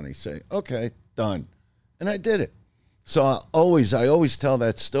her the money. Say, okay, done. And I did it. So I always tell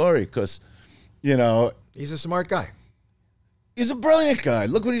that story because, He's a smart guy. he's a brilliant guy.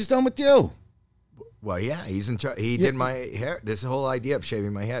 Look what he's done with you. Well, yeah, he's in charge. He did my hair. This whole idea of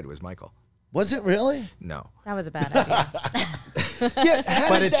shaving my head was Michael. Was it really? No. That was a bad idea. Yeah.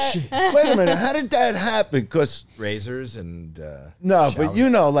 Wait a minute. How did that happen? Because Razors and no, shower.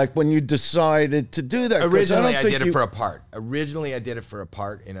 but like when you decided to do that. 'cause Originally, don't I think did it you- for a part. Originally, I did it for a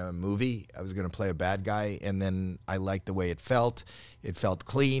part in a movie. I was going to play a bad guy, and then I liked the way it felt. It felt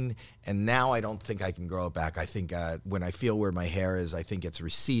clean, and now I don't think I can grow it back. I think when I feel where my hair is, I think it's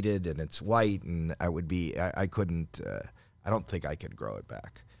receded and it's white, and I couldn't. I don't think I could grow it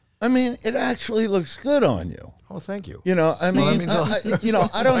back. I mean, it actually looks good on you. Oh, thank you. I mean, means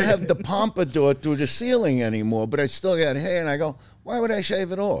I don't have the pompadour through the ceiling anymore, but I still got hair, and I go, why would I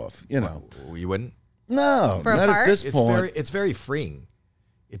shave it off? You wouldn't. No, For a not part? at this point. It's very freeing.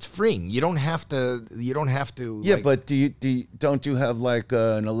 It's freeing. You don't have to. Yeah, like, but don't you have like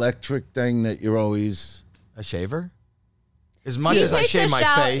an electric thing that you're always? a shaver. As much as I shave my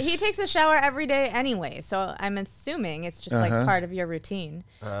face, He takes a shower every day anyway, so I'm assuming it's just like part of your routine.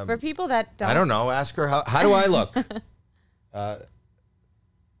 For people that don't, I don't know. Ask her how do I look. I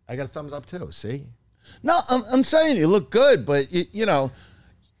got a thumbs up too. See, No, I'm saying you look good, but you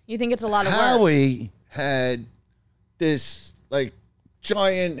think it's a lot of work. Howie had this like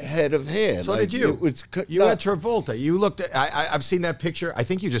giant head of hair. so like, did you. It was, You had Travolta. You looked at. I've seen that picture. I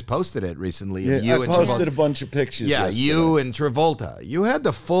think you just posted it recently. Yeah, Of you I and posted Travolta. a bunch of pictures. Yeah, yesterday. you and Travolta. You had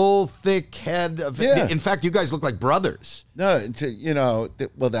the full, thick head of. Yeah. In fact, you guys look like brothers. No,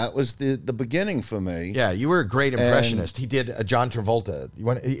 well, that was the beginning for me. Yeah, you were a great impressionist. He did a John Travolta. You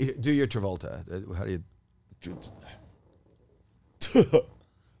want to do your Travolta? How do you?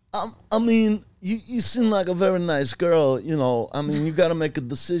 I mean, you seem like a very nice girl. I mean, you got to make a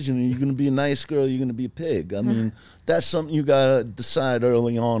decision. Are you going to be a nice girl? Or are you going to be a pig? I mean, that's something you got to decide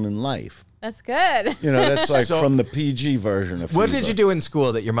early on in life. That's good. That's like So- from the PG version of What Fever. did you do in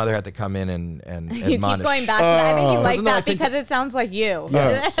school that your mother had to come in and You keep admonish? going back to that. I think you like No, I that think- because it sounds like you.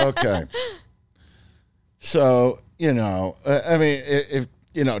 Oh, okay. So, I mean, if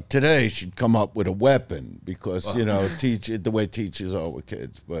today she'd come up with a weapon because, the way teachers are with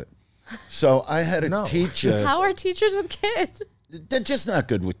kids. But so I had a No. teacher. How are teachers with kids? They're just not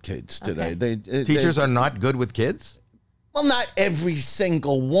good with kids today. Okay. Teachers are not good with kids? Well, not every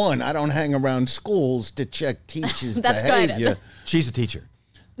single one. I don't hang around schools to check teachers' That's good. behavior. She's a teacher.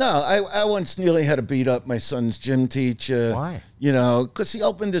 No, I once nearly had to beat up my son's gym teacher. Why? Because he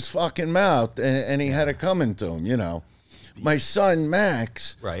opened his fucking mouth and he had it coming to him, My son,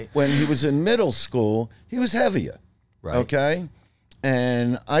 Max, Right. when he was in middle school, he was heavier. Right. Okay?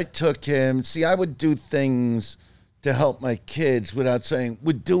 And I took him. See, I would do things to help my kids without saying,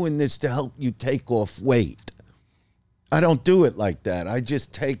 we're doing this to help you take off weight. I don't do it like that. I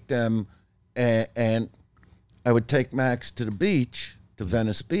just take them and I would take Max to the beach, to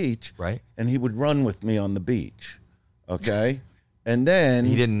Venice Beach. Right. And he would run with me on the beach. Okay? And then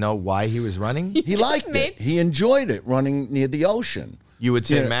He didn't know why he was running? he liked made- it. He enjoyed it, running near the ocean. You would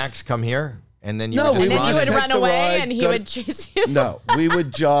say, Yeah. Max, come here, and then you No, would we just And then run. you would take run the away ride, and he go would to- chase you. No, we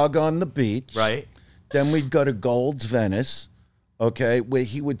would jog on the beach. Right. Then we'd go to Gold's Venice, okay, where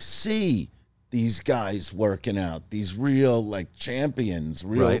he would see these guys working out, these real like champions,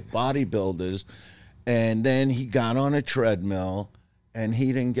 real Right. bodybuilders. And then he got on a treadmill and he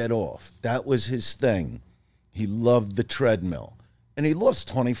didn't get off. That was his thing. He loved the treadmill. And he lost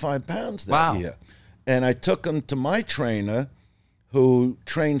 25 pounds that Wow. year. And I took him to my trainer who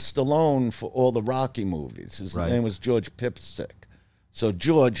trained Stallone for all the Rocky movies. His Right. name was George Pipstick. So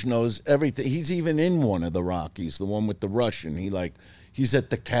George knows everything. He's even in one of the Rockies, the one with the Russian. He's at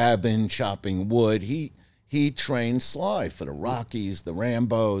the cabin chopping wood. He trained Sly for the Rockies, the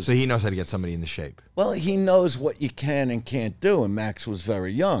Rambos. So he knows how to get somebody into shape. Well, he knows what you can and can't do. And Max was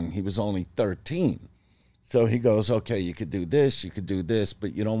very young. He was only 13. So he goes, okay, you could do this,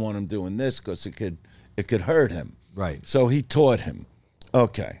 but you don't want him doing this because it could hurt him. Right. So he taught him.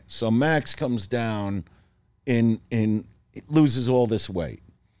 Okay, so Max comes down loses all this weight.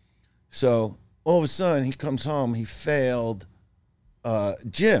 So all of a sudden he comes home, he failed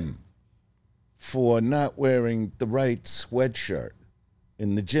gym for not wearing the right sweatshirt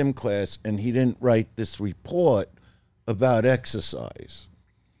in the gym class, and he didn't write this report about exercise.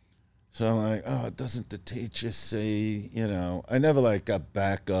 So I'm like, oh, doesn't the teacher see, I never got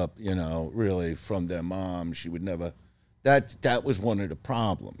back up, really from their mom. She would never, that was one of the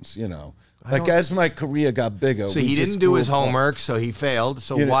problems, as my career got bigger. So he didn't do his homework, so he failed.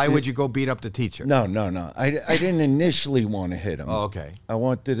 So why would you go beat up the teacher? No. I didn't initially want to hit him. Oh, okay. I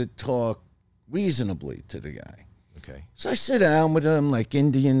wanted to talk reasonably to the guy. Okay. So I sit down with him like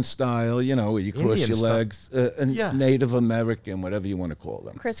Indian style, where you cross Indian your style. legs, Native American, whatever you want to call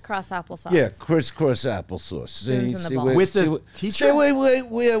them. Crisscross applesauce. Yeah, crisscross applesauce. Spoons in the bowl. With the teacher? See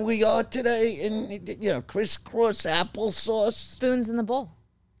where we are today in, crisscross applesauce. Spoons in the bowl.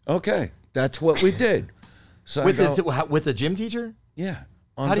 Okay, that's what we did. So with the gym teacher? yeah,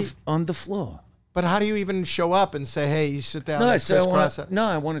 How do you- on the floor. But how do you even show up and say, "Hey, you sit down"? No, I and said, crisscross it?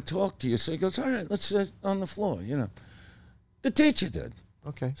 I want to talk to you. So he goes, all right, let's sit on the floor, The teacher did.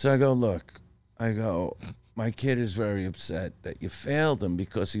 Okay. So I go, look, my kid is very upset that you failed him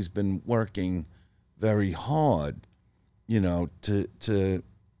because he's been working very hard, to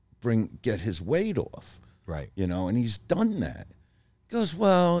get his weight off. Right. And he's done that. He goes,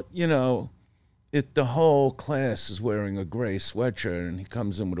 well, if the whole class is wearing a gray sweatshirt and he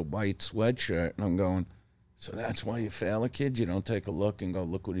comes in with a white sweatshirt, and I'm going, so that's why you fail a kid? You don't take a look and go,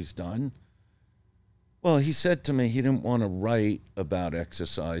 look what he's done? Well, he said to me he didn't want to write about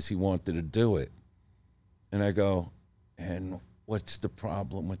exercise. He wanted to do it. And I go, and what's the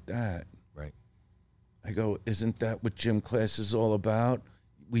problem with that? Right. I go, isn't that what gym class is all about?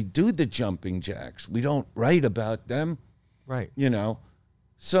 We do the jumping jacks. We don't write about them. Right.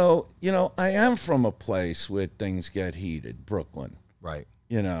 So, I am from a place where things get heated, Brooklyn. Right.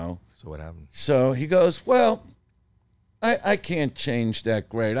 So what happened? So he goes, well, I can't change that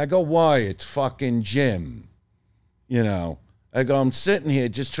grade. I go, why? It's fucking gym. I go, I'm sitting here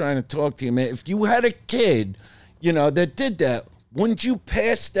just trying to talk to you, man. If you had a kid, that did that, wouldn't you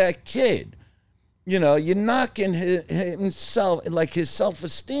pass that kid? You're knocking himself, his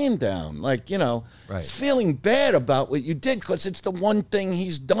self-esteem down. Right. He's feeling bad about what you did because it's the one thing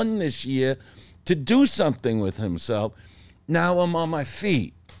he's done this year to do something with himself. Now I'm on my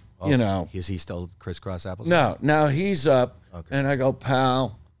feet, Is he still crisscross apples? No, now he's up, Okay. and I go,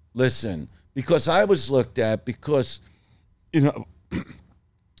 pal, listen, because I was looked at because,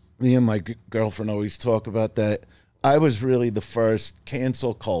 me and my girlfriend always talk about that. I was really the first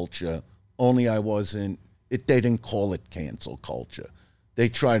cancel culture. Only I wasn't, they didn't call it cancel culture. They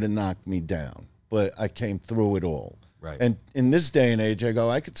tried to knock me down, but I came through it all. Right. And in this day and age, I go,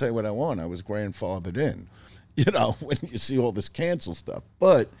 I could say what I want. I was grandfathered in, when you see all this cancel stuff.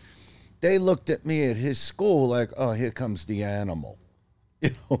 But they looked at me at his school like, oh, here comes the animal. You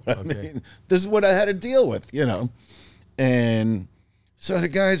know what I mean? This is what I had to deal with, And so the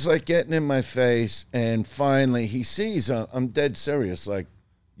guy's getting in my face, and finally he sees I'm dead serious,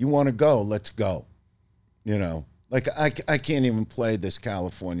 you want to go? Let's go. I can't even play this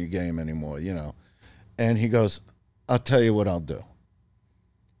California game anymore, And he goes, I'll tell you what I'll do.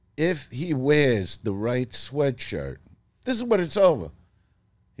 If he wears the right sweatshirt, this is what it's over.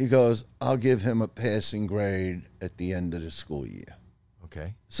 He goes, I'll give him a passing grade at the end of the school year.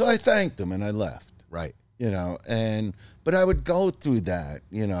 Okay. So I thanked him and I left. Right. But I would go through that,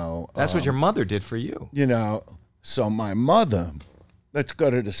 That's what your mother did for you. So my mother, let's go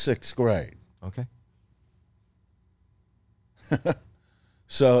to the 6th grade. Okay.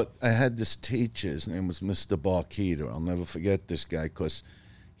 So I had this teacher, his name was Mr. Barketer. I'll never forget this guy because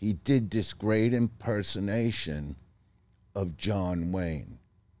he did this great impersonation of John Wayne.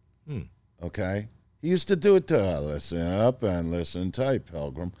 Okay? He used to do it to her. Listen up and listen tight,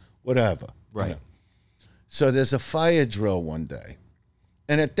 Pilgrim. Whatever. Right. So there's a fire drill one day.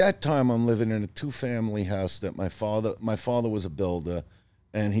 And at that time, I'm living in a 2-family house that my father was a builder,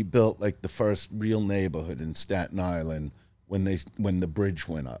 and he built the first real neighborhood in Staten Island when the bridge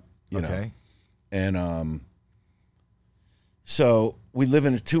went up. You know? And so we live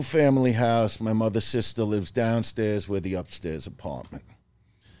in a 2-family house. My mother's sister lives downstairs with the upstairs apartment.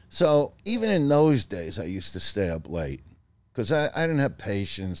 So even in those days, I used to stay up late because I didn't have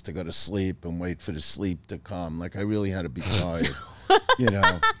patience to go to sleep and wait for the sleep to come. I really had to be tired,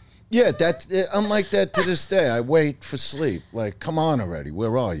 Yeah, I'm like that to this day. I wait for sleep. Come on already.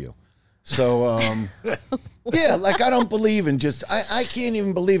 Where are you? So, yeah, like I don't believe in just, I can't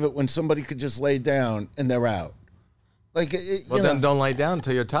even believe it when somebody could just lay down and they're out. Like, Well, then don't lie down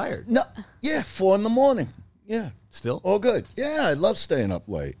until you're tired. No, yeah, 4 a.m. Yeah. Still? All good. Yeah, I love staying up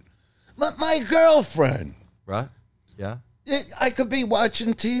late. My girlfriend. Right? Yeah. I could be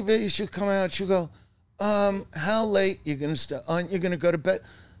watching TV. She'll come out. She'll go, how late you gonna stay? Aren't you gonna go to bed?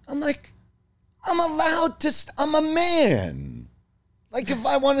 I'm like, I'm allowed to. I'm a man. Like if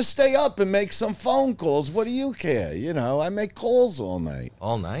I want to stay up and make some phone calls, what do you care? You know, I make calls all night.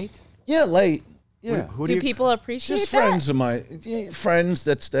 All night? Yeah, late. Yeah. Who Do people appreciate Just that? friends of mine, friends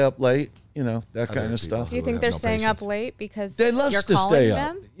that stay up late. You know, that Other kind of people. stuff. Do you think have they're no staying up patience. late because They love you're to calling stay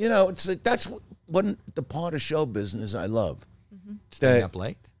them? up. You know, that's one the part of show business I love. Staying up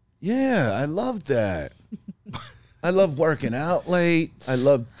late? Yeah, I love that. I love working out late. I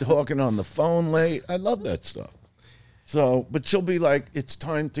love talking on the phone late. I love that stuff. So, but she'll be like, "It's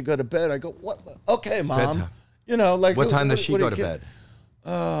time to go to bed." I go, "What? Okay, Mom." Bedtime. You know, like What time does she what do go you to care? bed?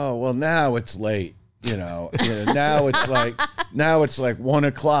 Oh, well, now it's late. You know, now it's like 1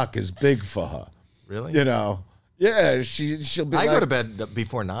 o'clock is big for her. Really? You know, yeah, she'll be. I like, go to bed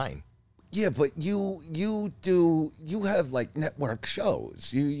before 9. Yeah, but you have like network shows.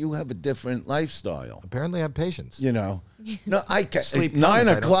 You have a different lifestyle. Apparently I have patience. You know, no, I can't. Sleep At 9 comes,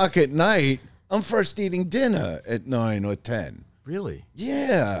 I don't- o'clock at night. I'm first eating dinner at 9 or 10. Really?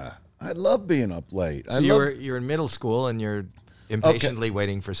 Yeah, I love being up late. So you're in middle school and you're impatiently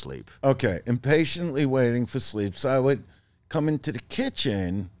waiting for sleep. Okay, impatiently waiting for sleep. So I would come into the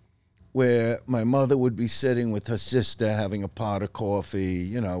kitchen where my mother would be sitting with her sister having a pot of coffee,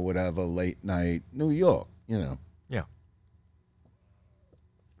 you know, whatever, late night, New York, you know. Yeah.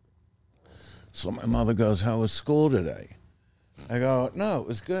 So my mother goes, "How was school today?" I go, "No, it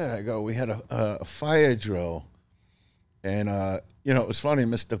was good." I go, "We had a fire drill." And, you know, it was funny.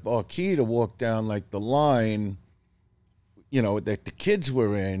 Mr. Barkita walked down, like, the line, you know, that the kids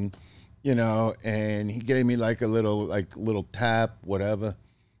were in, you know, and he gave me, like, a little tap, whatever.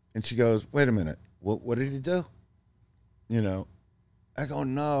 And she goes, "Wait a minute. What did he do?" You know. I go,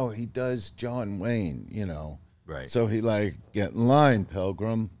 "No, he does John Wayne, you know." Right. So he, like, get in line,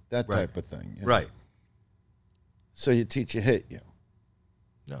 Pilgrim, that Right. type of thing. you know. Right. So your teacher hit you.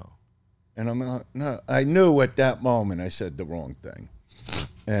 No. And I'm like, no, I knew at that moment I said the wrong thing.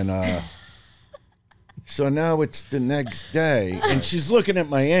 And so now it's the next day, and she's looking at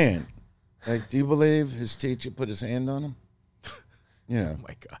my aunt. Like, "Do you believe his teacher put his hand on him?" You know. Oh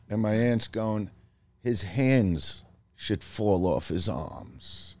my God. And my aunt's going, "His hands should fall off his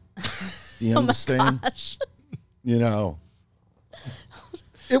arms." Do you understand? Gosh. You know.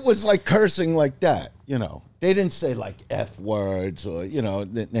 It was like cursing like that, you know. They didn't say like F words or, you know,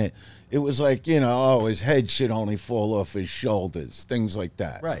 it was like, you know, oh, his head should only fall off his shoulders, things like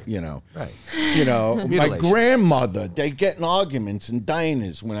that. Right. You know. Right. You know, my Mutilation. grandmother, they'd get in arguments in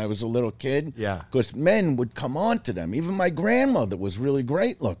diners when I was a little kid. Yeah. Because men would come on to them. Even my grandmother was really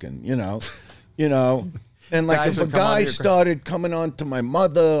great looking, you know. You know. And like Guys if a would come on to guy your started coming on to my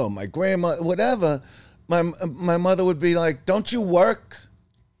mother or my grandma, whatever, my mother would be like, "Don't you work?"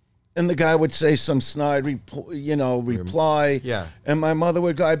 And the guy would say some snide, reply. Yeah. And my mother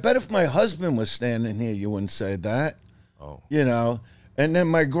would go, "I bet if my husband was standing here, you wouldn't say that." Oh. You know. And then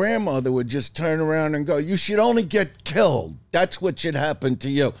my grandmother would just turn around and go, "You should only get killed. That's what should happen to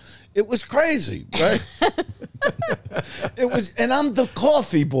you." It was crazy, right? It was, and I'm the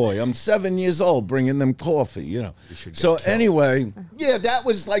coffee boy. I'm 7 years old bringing them coffee, you know. should get So killed. anyway, yeah, that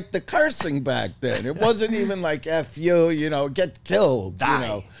was like the cursing back then. It wasn't even like F you, you know, get killed, Die. you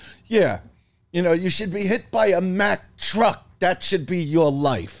know. Yeah. You know, you should be hit by a Mack truck. That should be your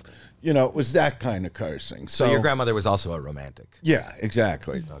life. You know, it was that kind of cursing. So your grandmother was also a romantic. Yeah,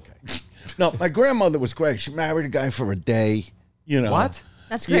 exactly. Okay. No, my grandmother was great. She married a guy for a day, you know. What?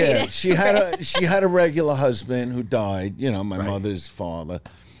 That's great. Yeah, she had a regular husband who died, you know, my mother's father.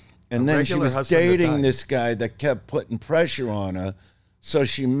 And then she regular was husband that dating died. this guy that kept putting pressure on her. So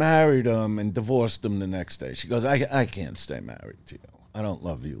she married him and divorced him the next day. She goes, I can't stay married to you. I don't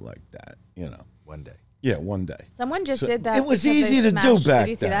love you like that, you know. One day. Yeah, one day. Someone just So did that. it was because they easy to do smashed- back Did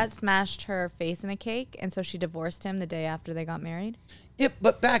you see then. that? Smashed her face in a cake, and so she divorced him the day after they got married. Yeah,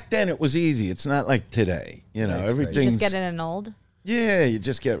 but back then it was easy. It's not like today. You know, Right, it's everything's... Just get it annulled. Yeah, you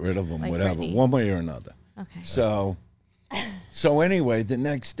just get rid of them, Like whatever, Britney. one way or another. Okay. So anyway, the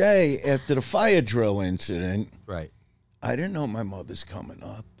next day after the fire drill incident, Right. I didn't know my mother's coming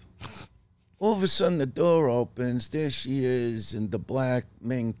up. All of a sudden, the door opens. There she is in the black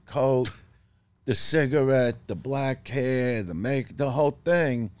mink coat, the cigarette, the black hair, the whole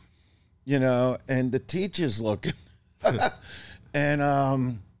thing, you know. And the teacher's looking, and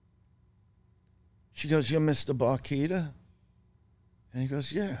She goes, "You're Mr. Barkita?" And he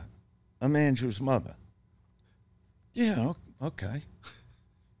goes, "Yeah, I'm Andrew's mother." "Yeah, okay.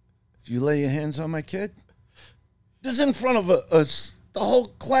 Do you lay your hands on my kid?" This is in front of the whole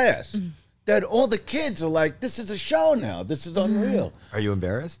class. That all the kids are like, "This is a show now. This is unreal." Are you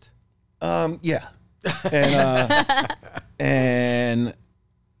embarrassed? Yeah. And and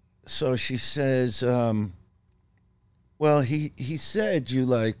so she says, "Well, he said you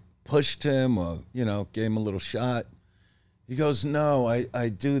like pushed him or, gave him a little shot." He goes, "No, I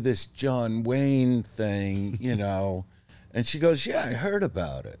do this John Wayne thing, And she goes, "Yeah, I heard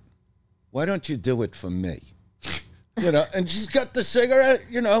about it. Why don't you do it for me?" And she's got the cigarette,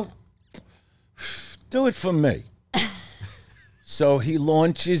 "Do it for me." So he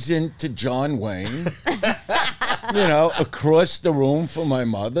launches into John Wayne, across the room from my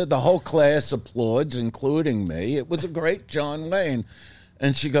mother. The whole class applauds, including me. It was a great John Wayne.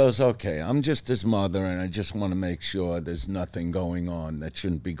 And she goes, "Okay, I'm just his mother, and I just want to make sure there's nothing going on that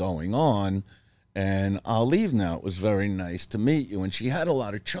shouldn't be going on. And I'll leave now. It was very nice to meet you." And she had a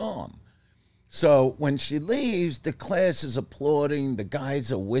lot of charm. So when she leaves, the class is applauding. The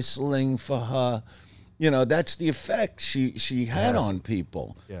guys are whistling for her. That's the effect she had on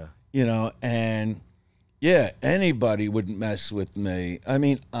people. Yeah. And yeah, anybody would mess with me. I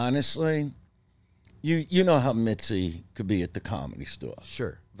mean, honestly, you know how Mitzi could be at the Comedy Store.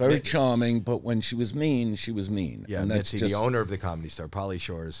 Sure. Very charming, but when she was mean, she was mean. Yeah, and Mitzi, the owner of the Comedy Store, Pauly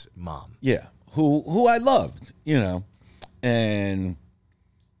Shore's mom. Yeah, who I loved, And,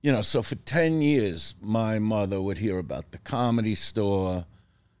 so for 10 years, my mother would hear about the Comedy Store,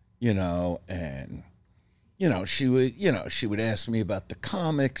 and... she would ask me about the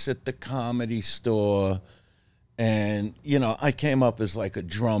comics at the Comedy Store. And, I came up as like a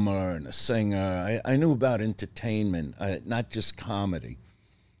drummer and a singer. I knew about entertainment, not just comedy.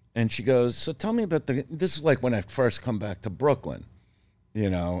 And she goes, "So tell me about this is like when I first come back to Brooklyn,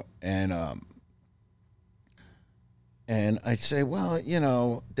 and I say, "Well,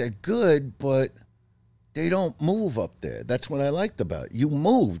 they're good, but they don't move up there." That's what I liked about it. You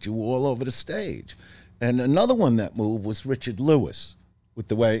moved. You were all over the stage. And another one that moved was Richard Lewis, with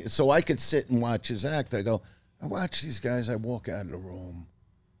the way, so I could sit and watch his act. I go, I watch these guys, I walk out of the room,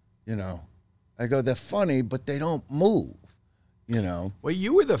 I go, they're funny, but they don't move, Well,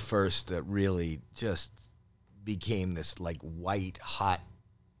 you were the first that really just became this like white hot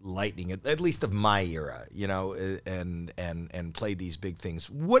lightning, at least of my era, and played these big things.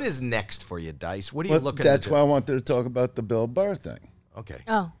 What is next for you, Dice? What are you looking at? That's why I wanted to talk about the Bill Burr thing. Okay.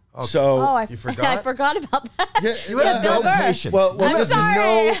 Oh. Okay. So you forgot? I forgot about that. Yeah, you had Bill no Burr. patience. Well, I'm this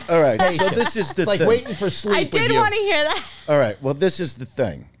sorry. is no. All right. So this is the It's like thing. waiting for sleep. I with did you. want to hear that. All right. Well, this is the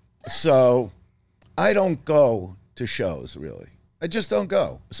thing. So I don't go to shows, really. I just don't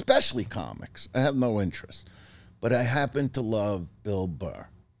go, especially comics. I have no interest. But I happen to love Bill Burr.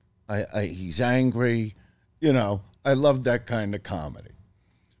 He's angry. I love that kind of comedy.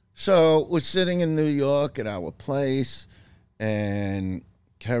 So we're sitting in New York at our place, and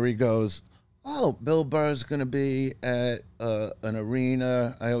Kerry goes, "Oh, Bill Burr's going to be at an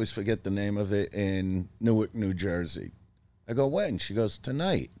arena." I always forget the name of it, in Newark, New Jersey. I go, "When?" She goes,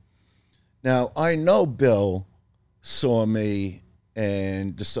 "Tonight." Now, I know Bill saw me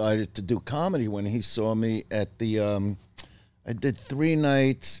and decided to do comedy when he saw me at the, I did 3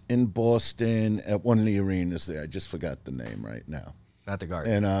 nights in Boston at one of the arenas there. I just forgot the name right now. Not the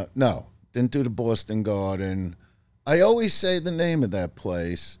Garden. And no, didn't do the Boston Garden. I always say the name of that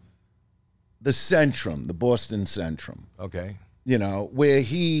place, the Centrum, the Boston Centrum. Okay. Where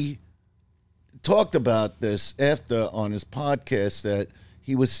he talked about this after on his podcast, that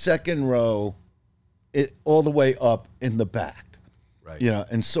he was second row, all the way up in the back, Right.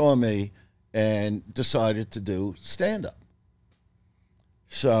 and saw me and decided to do stand-up.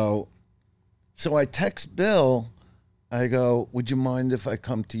 So I text Bill. I go, "Would you mind if I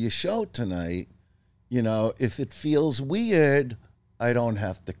come to your show tonight? If it feels weird, I don't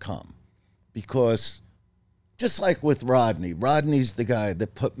have to come." Because just like with Rodney's the guy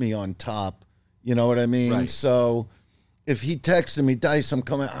that put me on top. You know what I mean? Right. So if he texted me, "Dice, I'm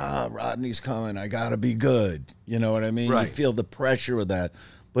coming," Rodney's coming, I got to be good. You know what I mean? Right. You feel the pressure of that.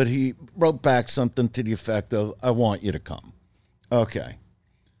 But he wrote back something to the effect of, "I want you to come." Okay.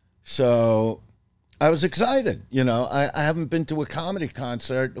 So I was excited. I haven't been to a comedy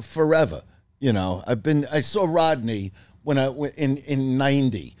concert forever. I saw Rodney when in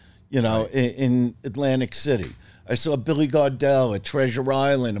 90, in Atlantic City. I saw Billy Gardell at Treasure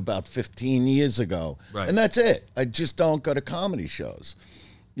Island about 15 years ago. Right. And that's it. I just don't go to comedy shows,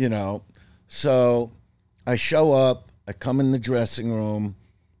 So I show up, I come in the dressing room,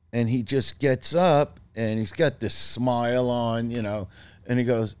 and he just gets up, and he's got this smile on, and he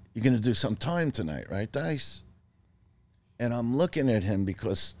goes, "You're going to do some time tonight, right, Dice?" And I'm looking at him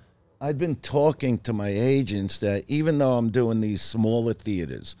because I'd been talking to my agents that even though I'm doing these smaller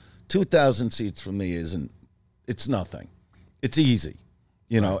theaters, 2,000 seats for me it's nothing. It's easy.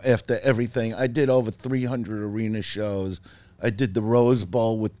 After everything, I did over 300 arena shows. I did the Rose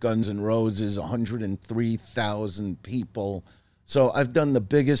Bowl with Guns N' Roses, 103,000 people. So I've done the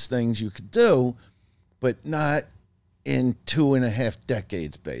biggest things you could do, but not in 2.5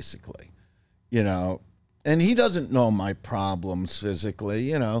 decades, basically, And he doesn't know my problems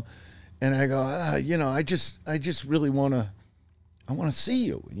physically, And I go, I just really want to see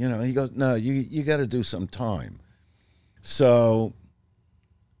you, He goes, "No, you got to do some time." So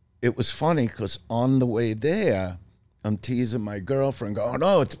it was funny because on the way there, I'm teasing my girlfriend, going,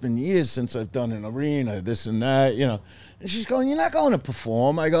 "Oh, it's been years since I've done an arena, this and that, And she's going, "You're not going to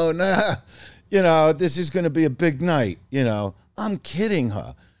perform." I go, "Nah, this is going to be a big night, I'm kidding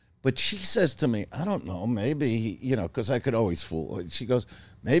her. But she says to me, "I don't know, maybe, because I could always fool her." She goes,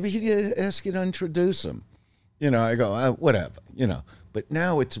 "Maybe he'd ask you to introduce him." I go, "Whatever, But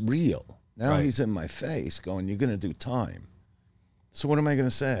now it's real. Now He's in my face going, "You're going to do time." So what am I going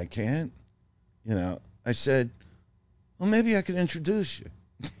to say? I can't? I said, "Well, maybe I could introduce you."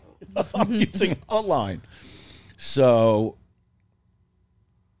 I'm using a line. So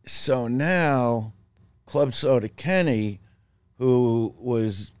now Club Soda Kenny, who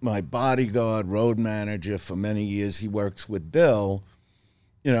was my bodyguard, road manager for many years, he works with Bill.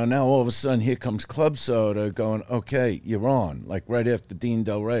 Now all of a sudden here comes Club Soda going, "Okay, you're on." Like right after Dean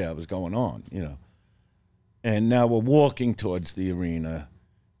Del Rey, I was going on, And now we're walking towards the arena,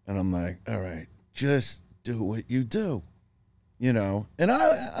 and I'm like, "All right, just do what you do." And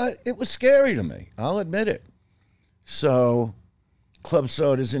I it was scary to me. I'll admit it. So Club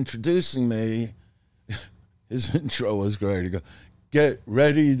Soda's introducing me. His intro was great. He goes, "Get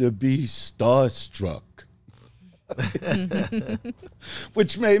ready to be starstruck."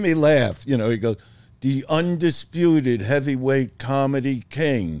 Which made me laugh. He goes, "The undisputed heavyweight comedy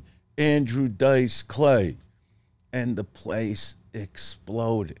king, Andrew Dice Clay." And the place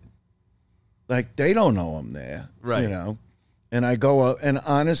exploded. Like, they don't know I'm there. Right. And I go up, and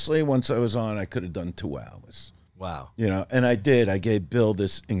honestly, once I was on, I could have done 2 hours. Wow. And I did. I gave Bill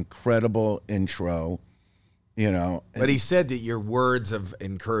this incredible intro, But he said that your words of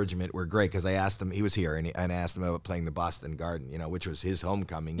encouragement were great because I asked him, he was here, and I asked him about playing the Boston Garden, which was his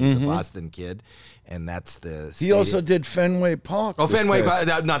homecoming. He's a Boston kid, and that's the He also did Fenway Park. Oh, Fenway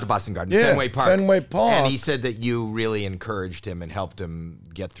Park, not the Boston Garden, Yeah, Fenway Park. Fenway Park. And he said that you really encouraged him and helped him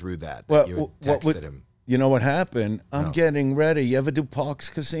get through that. Well, You had texted him. You know what happened? I'm getting ready. You ever do Parks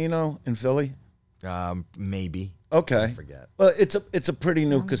Casino in Philly? Maybe. Okay. I forget. Well, it's a pretty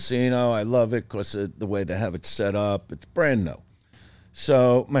new casino. I love it because of the way they have it set up. It's brand new.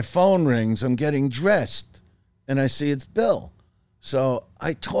 So my phone rings. I'm getting dressed, and I see it's Bill. So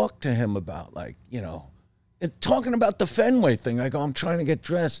I talk to him about, and talking about the Fenway thing. I go, "I'm trying to get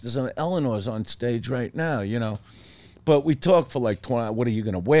dressed. Eleanor's on stage right now, But we talk for like 20. What are you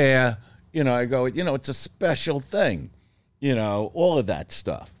going to wear? I go, it's a special thing. All of that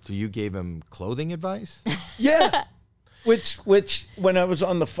stuff. So you gave him clothing advice? Yeah. Which when I was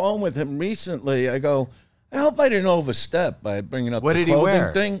on the phone with him recently, I go, "I hope I didn't overstep by bringing up What the did he clothing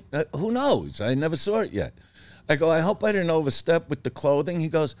wear? thing." Who knows? I never saw it yet. I go, "I hope I didn't overstep with the clothing." He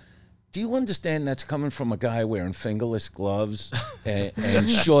goes, "Do you understand that's coming from a guy wearing fingerless gloves and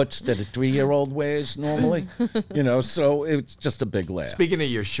shorts that a 3-year-old wears normally?" So it's just a big laugh. Speaking of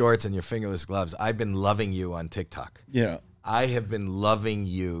your shorts and your fingerless gloves, I've been loving you on TikTok. I have been loving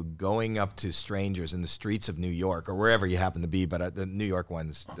you going up to strangers in the streets of New York or wherever you happen to be, but the New York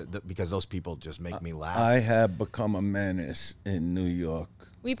ones, because those people just make me laugh. I have become a menace in New York.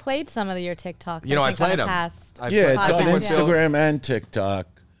 We played some of your TikToks. I played them. Past It's on podcast. Instagram and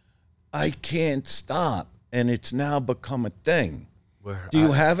TikTok. I can't stop, and it's now become a thing. Do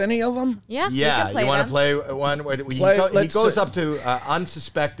you have any of them? Yeah. Yeah, we can you want them. to play one where he goes up to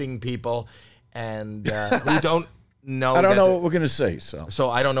unsuspecting people and who don't know. I don't know what we're going to say, so.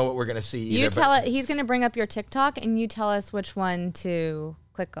 So I don't know what we're going to see either. You tell it. He's going to bring up your TikTok, and you tell us which one to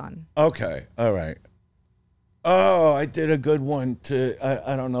click on. Okay, all right. Oh, I did a good one too.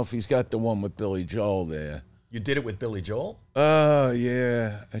 I don't know if he's got the one with Billy Joel there. You did it with Billy Joel? Oh,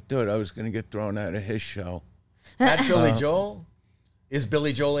 yeah. I thought I was going to get thrown out of his show. At Billy Joel? Is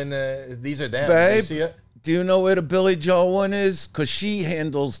Billy Joel in the These Are Them? Babe, You see it? do you know where the Billy Joel one is? Because she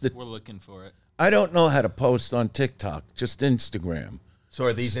handles the... We're looking for it. I don't know how to post on TikTok, just Instagram. So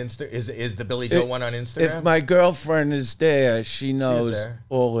are these is the Billy Joe one on Instagram? If my girlfriend is there, she knows there.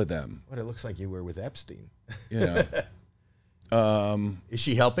 all of them. What, it looks like you were with Epstein. You know. Is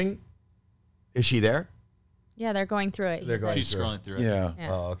she helping? Is she there? Yeah, they're going through it. They're going She's scrolling through it. Yeah.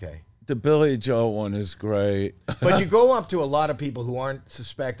 Oh, okay. The Billy Joe one is great. But you go up to a lot of people who aren't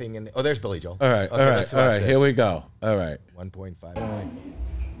suspecting, and there's Billy Joe. All right, Okay, let's watch this. Here we go. All right. 1.5.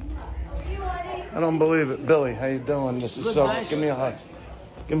 I don't believe it. Billy, how you doing? This is so... Give me a hug.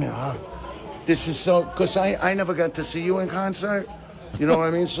 Give me a hug. This is so... Because I never got to see you in concert. You know what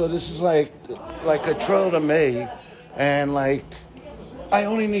I mean? So this is like a thrill to me. And, like, I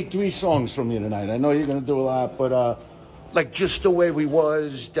only need 3 songs from you tonight. I know you're going to do a lot, but, like, Just the Way We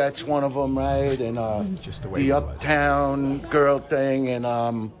Was, that's one of them, right? And Just the Way the We Was. Uptown Girl thing. And,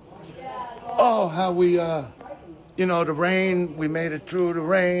 oh, how we... You know, the rain, we made it through the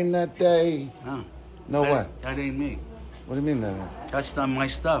rain that day. No. No way. That ain't me. What do you mean that ain't? That's not my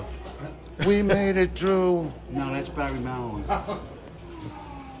stuff. We made it through. No, that's Barry Manilow.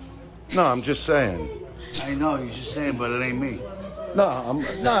 No, I'm just saying. I know, you're just saying, but it ain't me. No,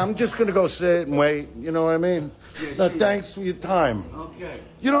 I'm just gonna go sit and wait. You know what I mean? Yeah, No, see. thanks for your time. Okay.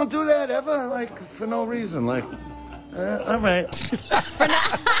 You don't do that ever, like for no reason. Like, all right.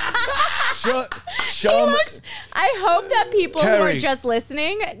 Show me. I hope that people who Carrie. are just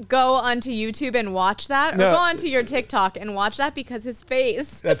listening go onto YouTube and watch that, or No. go onto your TikTok and watch that, because his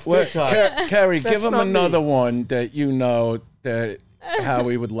face. That's Well, TikTok. Carrie, That's give him not me. another one that you know that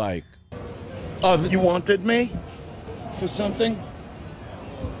Howie would like. Oh, You wanted me for something?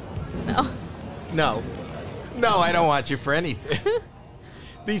 No, I don't want you for anything.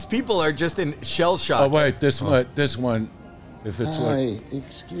 These people are just in shell shock. oh wait, this one. If it's what. Hi,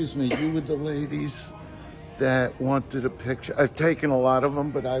 excuse me. You were the ladies that wanted a picture. I've taken a lot of them,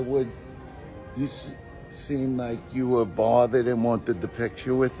 but I would. You seem like you were bothered and wanted the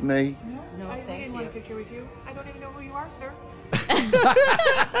picture with me. I didn't want a picture with you. I don't even know who you are, sir.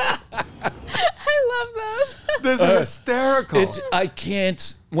 I love those. This is hysterical. I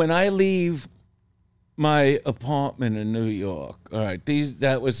can't. When I leave my apartment in New York, all right,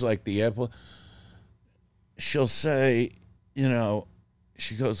 that was like the airport. She'll say, you know,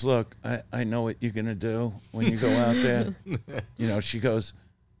 she goes, look, I know what you're gonna do when you go out there. You know, she goes,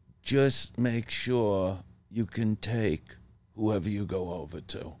 just make sure you can take whoever you go over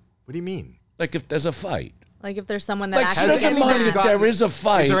to. What do you mean? Like if there's a fight. Like if there's someone that Like she actually doesn't gets mind mad. if there is a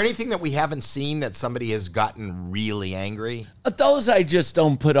fight. Is there anything that we haven't seen that somebody has gotten really angry? Those I just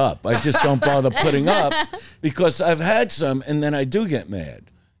don't put up. I just don't bother putting up because I've had some, and then I do get mad.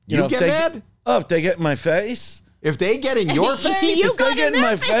 You if get mad? If they get in my face. If they get in your face, You If they got get in in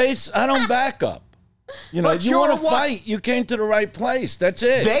their my face, I don't back up. You know, But you want to you're what? fight, you came to the right place. That's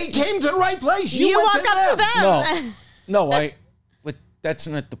it. they came to the right place. You, You went walk up to them. No, but that's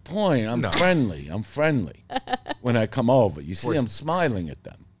not the point. I'm friendly. I'm friendly when I come over. You see, I'm smiling at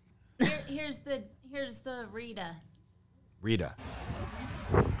them. Here's the Rita. Rita.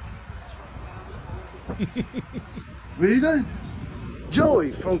 Rita?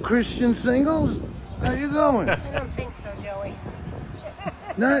 Joey from Christian Singles? How you going? I don't think so, Joey.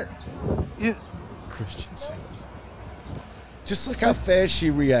 Not you. Christian singles. Just look how fast she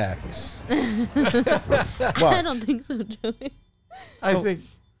reacts. I don't think so, Joey. I think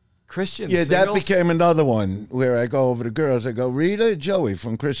Christian Yeah, singles. that became another one where I go over to girls. I go, Rita, Joey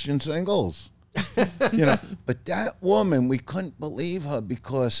from Christian Singles. You know, but that woman, we couldn't believe her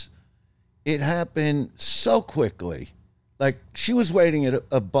because it happened so quickly. Like she was waiting at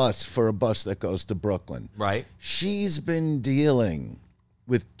a bus that goes to Brooklyn. Right. She's been dealing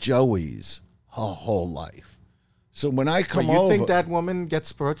with Joey's her whole life. So when I But come you over, think that woman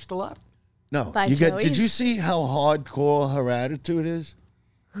gets approached a lot? no, By you get. Did Joey's? you see how hardcore her attitude is?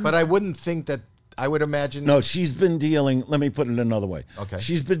 But I wouldn't think that. I would imagine. No, she's been dealing. Let me put it another way. Okay.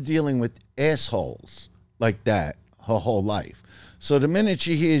 She's been dealing with assholes like that her whole life. So the minute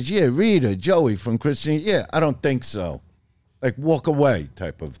she hears, yeah, Rita, Joey from Christian, yeah, I don't think so. Like walk away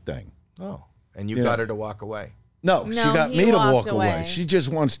type of thing. Oh, and you Yeah. got her to walk away. No, No, she got he me to walked walk away. away. She just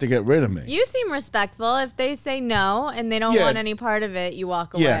wants to get rid of me. You seem respectful. If they say no and they don't Yeah. want any part of it, you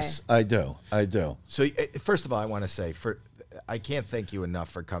walk away. Yes, I do. I do. So first of all, I want to say I can't thank you enough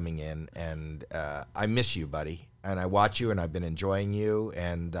for coming in, and I miss you, buddy. And I watch you, and I've been enjoying you.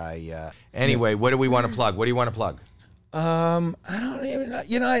 And anyway, what do we want to plug? What do you want to plug? I don't even know.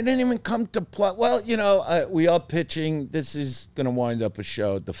 You know, I didn't even come to plug. Well, you know, we are pitching. This is going to wind up a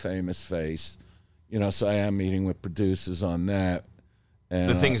show at the Famous Face. You know, so I am meeting with producers on that. And,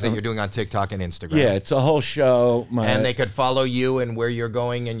 The things that you're doing on TikTok and Instagram. Yeah, it's a whole show. And they could follow you and where you're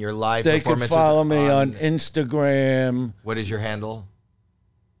going and your live They could performances. follow me on Instagram. What is your handle?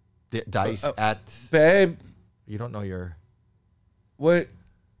 Dice at. Babe, You don't know your. what?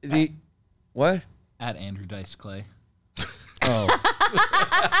 What? At Andrew Dice Clay. I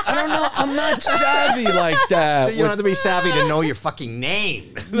don't know. I'm not savvy like that. You don't have to be savvy to know your fucking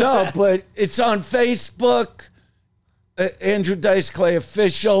name. No, but it's on Facebook. Andrew Dice Clay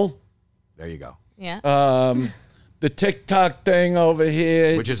Official. There you go. Yeah. The TikTok thing over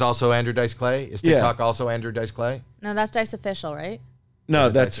here. Which is also Andrew Dice Clay. Is Yeah. TikTok also Andrew Dice Clay? No, that's Dice Official, right? No,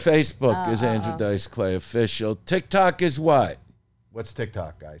 that's Facebook is Andrew Dice Clay Official. TikTok is what? What's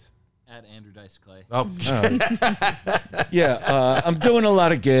TikTok, guys? At Andrew Dice Clay. Oh, Yeah, I'm doing a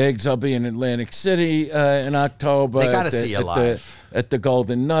lot of gigs. I'll be in Atlantic City in October. They gotta see you live. At the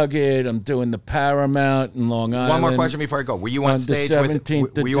Golden Nugget. I'm doing the Paramount in Long Island. one more question before I go. Were you on stage the with?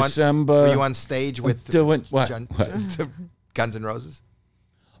 17th of Were you on, December. Were you on stage with? doing what? Guns N' Roses.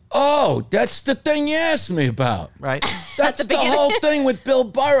 Oh, that's the thing you asked me about. Right. That's the whole thing with Bill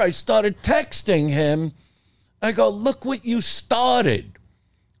Burr. I started texting him. I go, look what you started.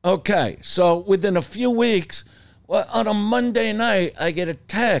 Okay, so within a few weeks, on a Monday night, I get a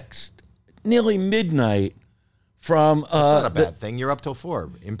text, nearly midnight, from... It's not a bad thing. You're up till 4,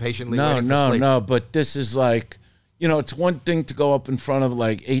 impatiently waiting for sleep. No, but this is like, it's one thing to go up in front of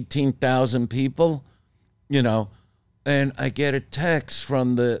like 18,000 people, and I get a text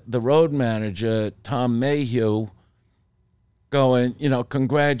from the road manager, Tom Mayhew, going,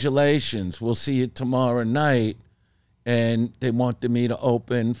 congratulations, we'll see you tomorrow night. And they wanted me to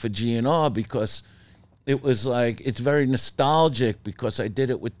open for GNR because it was like, it's very nostalgic because I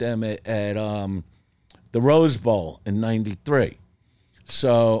did it with them at the Rose Bowl in '93.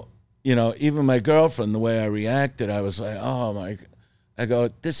 So, even my girlfriend, the way I reacted, I was like, oh my, I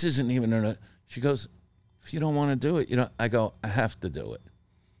go, this isn't even she goes, if you don't want to do it, I go, I have to do it.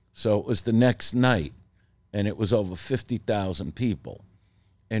 So it was the next night and it was over 50,000 people.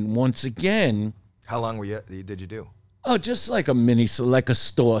 And once again. How long did you do? Oh, just like a like a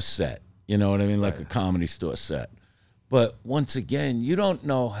store set. You know what I mean? Like a comedy store set. But once again, you don't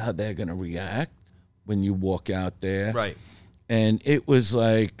know how they're going to react when you walk out there. Right. And it was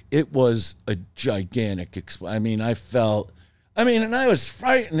a gigantic, and I was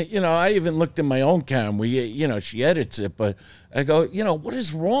frightened. I even looked in my own camera. She edits it, but I go, what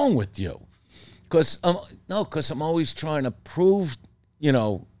is wrong with you? Because I'm always trying to prove,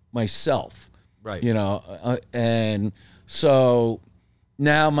 myself. Right. And so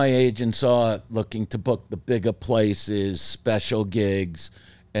now my agents are looking to book the bigger places, special gigs,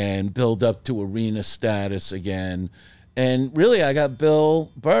 and build up to arena status again. And really, I got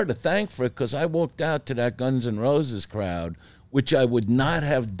Bill Burr to thank for it because I walked out to that Guns N' Roses crowd, which I would not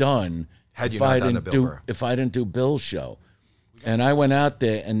have done if I didn't do Bill's show. And I went out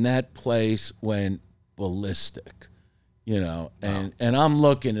there, and that place went ballistic. And I'm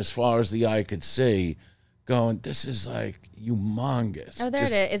looking as far as the eye could see, going, this is like humongous. Oh, there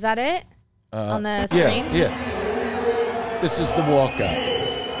it is. Is that it? On the screen? Yeah. This is the walkout.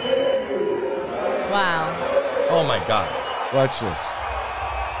 Wow. Oh my God. Watch this.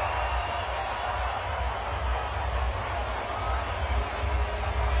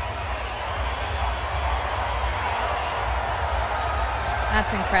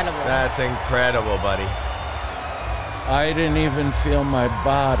 That's incredible. That's incredible, buddy. I didn't even feel my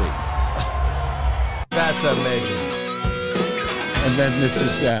body. That's amazing. And then this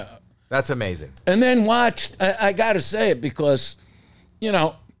is that. That's amazing. And then watched, I got to say it because,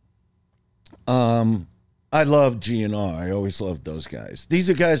 I love GNR. I always loved those guys. These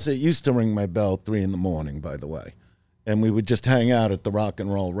are guys that used to ring my bell 3 a.m, by the way. And we would just hang out at the Rock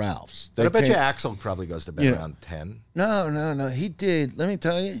and Roll Ralph's. But I bet you Axl probably goes to bed around 10. No. He did, let me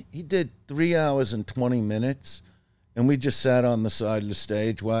tell you, he did 3 hours and 20 minutes. And we just sat on the side of the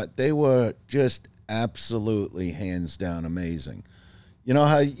stage. They were just absolutely hands down amazing. You know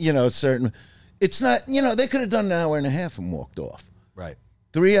how, it's not, they could have done an hour and a half and walked off. Right.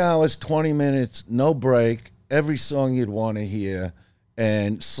 3 hours, 20 minutes, no break, every song you'd want to hear.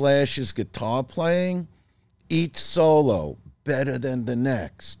 And Slash's guitar playing, each solo better than the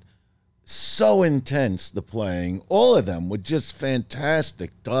next. So intense, the playing. All of them were just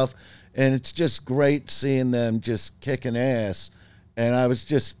fantastic, tough. And it's just great seeing them just kicking ass. And I was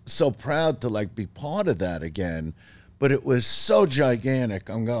just so proud to be part of that again. But it was so gigantic.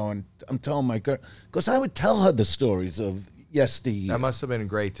 I'm telling my girl, because I would tell her the stories of yesteryear. That must have been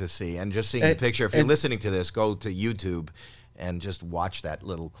great to see. And just seeing the picture, if you're listening to this, go to YouTube and just watch that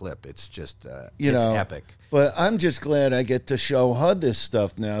little clip. It's just, it's epic. But I'm just glad I get to show her this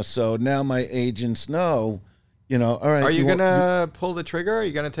stuff now. So now my agents know, You know, all right. Are you gonna pull the trigger? Are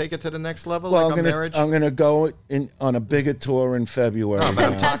you gonna take it to the next level, Well, like marriage? I'm gonna go on a bigger tour in February. No, but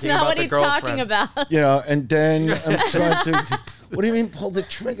I'm now. That's talking not about what the he's girlfriend. talking about. You know, and then I'm trying to. What do you mean pull the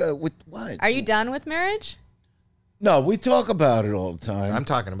trigger with what? Are you done with marriage? No, we talk about it all the time. I'm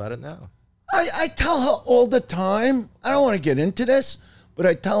talking about it now. I tell her all the time. I don't want to get into this, but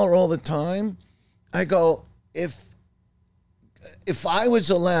I tell her all the time. I go, if I was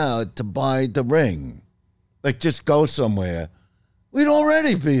allowed to buy the ring, like just go somewhere, we'd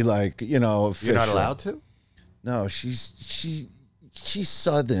already be like, you know, official. You're not allowed to? No, she's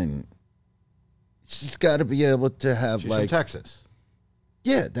Southern. She's got to be able to have She's like from Texas.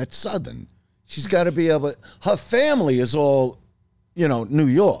 Yeah, that's Southern. She's got to be able. Her family is all, you know, New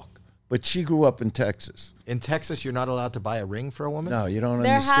York, but she grew up in Texas. In Texas, you're not allowed to buy a ring for a woman? No, you don't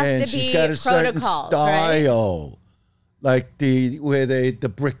There has understand. to She's be got a certain protocols, style, like the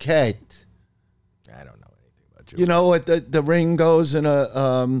briquette. I don't know anything about you. You know what the ring goes in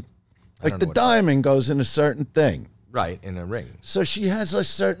a like know the what- diamond goes in a certain thing. Right, in a ring. So she has a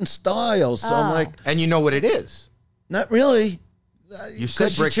certain style. So I'm like, And you know what it is. not really. You said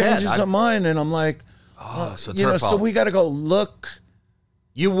 'Cause she briquette. changes her mind, and I'm like, Oh, so it's you her know, so fault. we got to go look.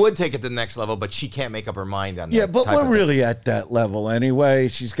 You would take it to the next level, but she can't make up her mind on that. Yeah, but type we're of thing. really at that level anyway.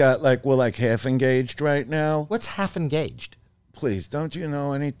 She's got we're like half engaged right now. What's half engaged? Please, don't you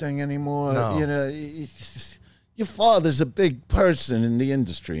know anything anymore? No. You know, your father's a big person in the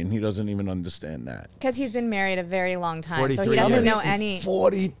industry, and he doesn't even understand that. Because he's been married a very long time, so 43 he doesn't years. know any.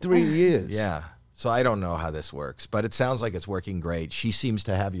 43 years. Yeah. So I don't know how this works, but it sounds like it's working great. She seems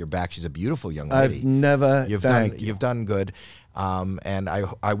to have your back. She's a beautiful young lady. I've never. You've done good, and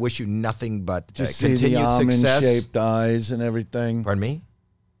I wish you nothing but Just see the continued success. almond-shaped eyes and everything. Pardon me?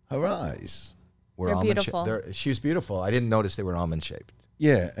 Her eyes. Were They're almond beautiful. She was beautiful. I didn't notice they were almond shaped.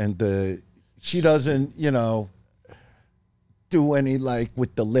 Yeah, and she doesn't, you know, do any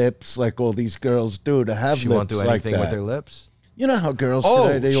with the lips like all these girls do to have She lips won't do like anything that. with their lips. You know how girls Oh,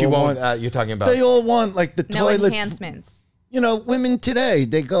 today they she all won't. want. You're talking about. They all want the No toilet. enhancements. You know, women today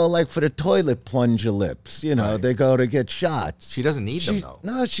they go for the toilet plunger lips. You know, Right. they go to get shots. She doesn't need them though.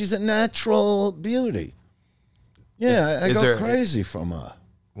 No, she's a natural beauty. Yeah, I is go there- crazy from her.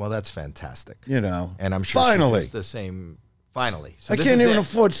 Well, that's fantastic. You know, And I'm sure finally. she's the same. Finally, so I this can't is even it.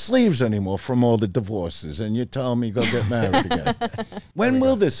 afford sleeves anymore from all the divorces, and you're telling me go get married again. When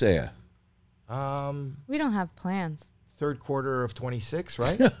will this air? We don't have plans. Third quarter of 26,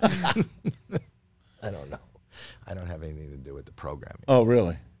 right? I don't know. I don't have anything to do with the programming, Oh,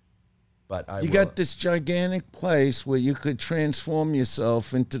 really? but I You will- got this gigantic place where you could transform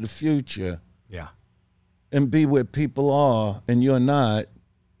yourself into the future Yeah. and be where people are, and you're not,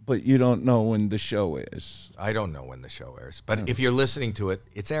 but you don't know when the show is. I don't know when the show airs, but if you're listening to it,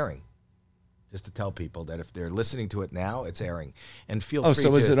 it's airing. Just to tell people that if they're listening to it now, it's airing. And feel Oh, free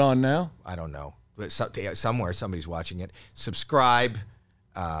so to. is it on now? I don't know. But somewhere somebody's watching it. Subscribe,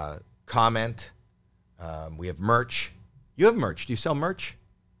 comment. We have merch. You have merch. Do you sell merch?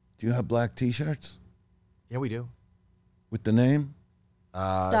 Do you have black T-shirts Yeah, we do. with the name?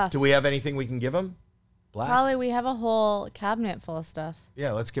 Stuff. Do we have anything we can give them? Black? Probably we have a whole cabinet full of stuff.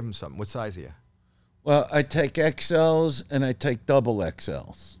 Yeah, let's give them something. What size are you? Well, I take XLs and I take double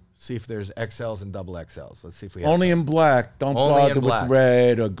XLs. See if there's XLs and double XLs. Let's see if we have Only some. in black. Don't Only in bother black. with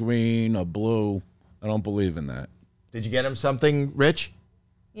red or green or blue. I don't believe in that. Did you get him something, Rich?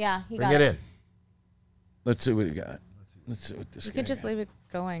 Yeah, he Bring got it in. Let's see what you got. Let's see what this You guy could just got. leave it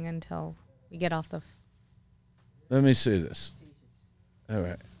going until we get off the. Let me see this. All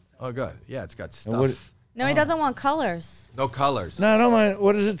right. Oh, good. Yeah, it's got And stuff. what- No, he doesn't want colors. No colors. No, I don't mind.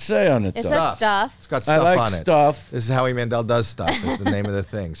 What does it say on it, It though? says stuff. It's got I stuff like on it. stuff. This is Howie Mandel does stuff. Is the name of the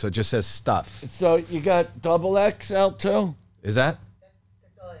thing. So it just says stuff. So you got double XL too? Is that?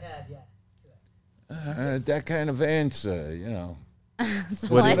 That kind of answer, you know. That's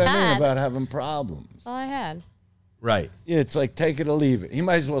What all I I mean had. about having problems. That's all I had. Right. Yeah, it's like take it or leave it. He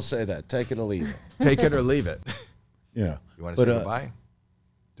might as well say that. Take it or leave it. Take it or leave it. You know. You want to But, say goodbye?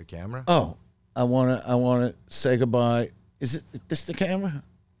 The camera? Oh, I wanna say goodbye. Is this the camera?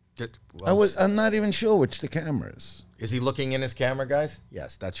 Well, I'm not even sure which the camera is. Is he looking in his camera, guys?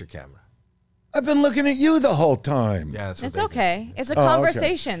 Yes, that's your camera. I've been looking at you the whole time. Yeah, that's what It's they do. okay. It's a Oh, okay.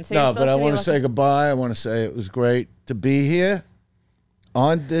 conversation. So you're No, supposed but I to be want to looking- say goodbye. I want to say it was great to be here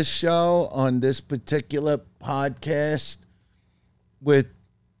on this show, on this particular podcast with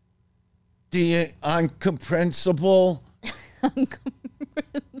the incomprehensible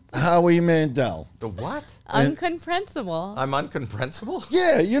Howie Mandel. The what? Uncomprehensible. I'm uncomprehensible?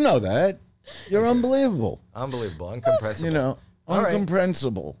 Yeah, you know that. You're unbelievable. Unbelievable. Uncomprehensible. You know, All right.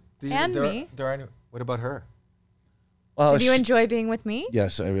 incomprehensible. And me. What about her? Well, Did you enjoy being with me?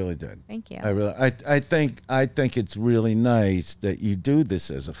 Yes, I really did. Thank you. I think it's really nice that you do this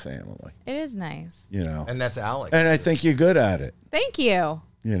as a family. It is nice. You know, And that's Alex. and I think you're good at it. Thank you.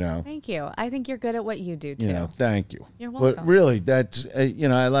 You know, Thank you. I think you're good at what you do too. you know. Thank you. You're But welcome. really, that's I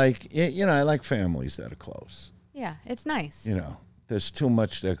like families that are close. Yeah, it's nice. You know, there's too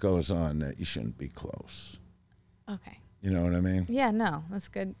much that goes on that you shouldn't be close. Okay. You know what I mean? Yeah, no, that's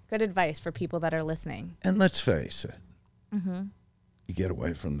good. Good advice for people that are listening. And let's face it, Mm-hmm. you get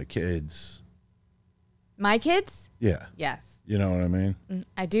away from the kids. My kids? Yeah, Yes, you know what I mean.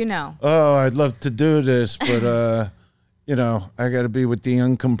 I do know. Oh, I'd love to do this, but you know, I got to be with the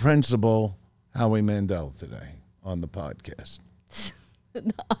incomprehensible Howie Mandel today on the podcast.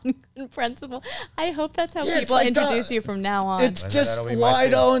 Unprinciple. I hope that's how Yeah, it's people like introduce that. you from now on. It's just that'll be my why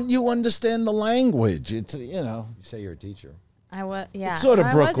thing. don't you understand the language? It's You say you're a teacher. I was, yeah. It's sort of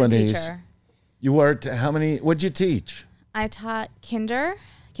I was a Brooklynese. teacher. You worked how many? What'd you teach? I taught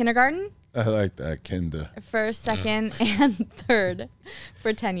kindergarten, I like that, kinder. first, second, and third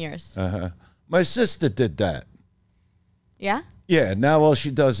for 10 years. My sister did that. Yeah, Yeah, now all she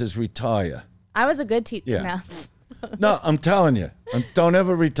does is retire. I was a good teacher. Yeah. No. No, I'm telling you, don't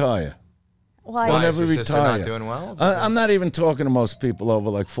ever retire. Well, I- Don't Why, is ever your sister retire. not doing well? I'm not even talking to most people over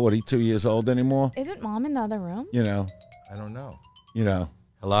like 42 years old anymore. isn't mom in the other room? You know, I don't know.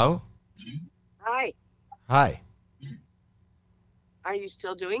 Hello? Hi. Hi. Are you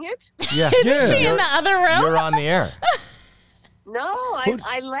still doing it? Yeah. yeah. In the other room? You're on the air. No,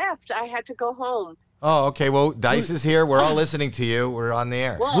 I left. I had to go home. Oh, okay. Well, Dice is here. We're all listening to you. We're on the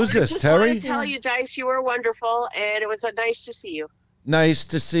air. Well, Who's this, I just Terry? wanted to tell you, Dice, you were wonderful, and it was nice to see you. Nice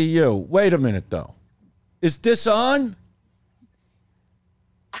to see you. Wait a minute, though. Is this on?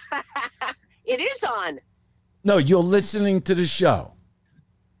 It is on. No, you're listening to the show.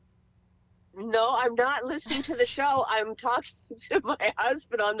 No, I'm not listening to the show. I'm talking to my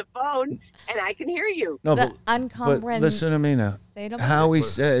husband on the phone, and I can hear you. No, The but uncommon. listen to me now. Say it Howie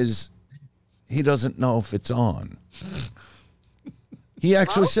says he doesn't know if it's on. He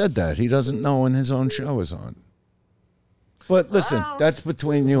actually said that. He doesn't know when his own show is on. But listen, Wow. that's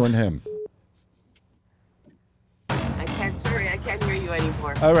between you and him. I can't hear you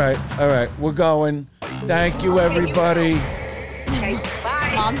anymore. All right. We're going. Thank you, everybody. Okay,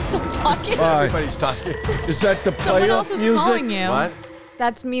 bye. Mom's still talking. Bye. Everybody's talking. Is that the Someone else playoff is music? calling you. What?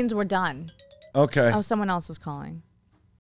 That means we're done. Okay. Oh, someone else is calling.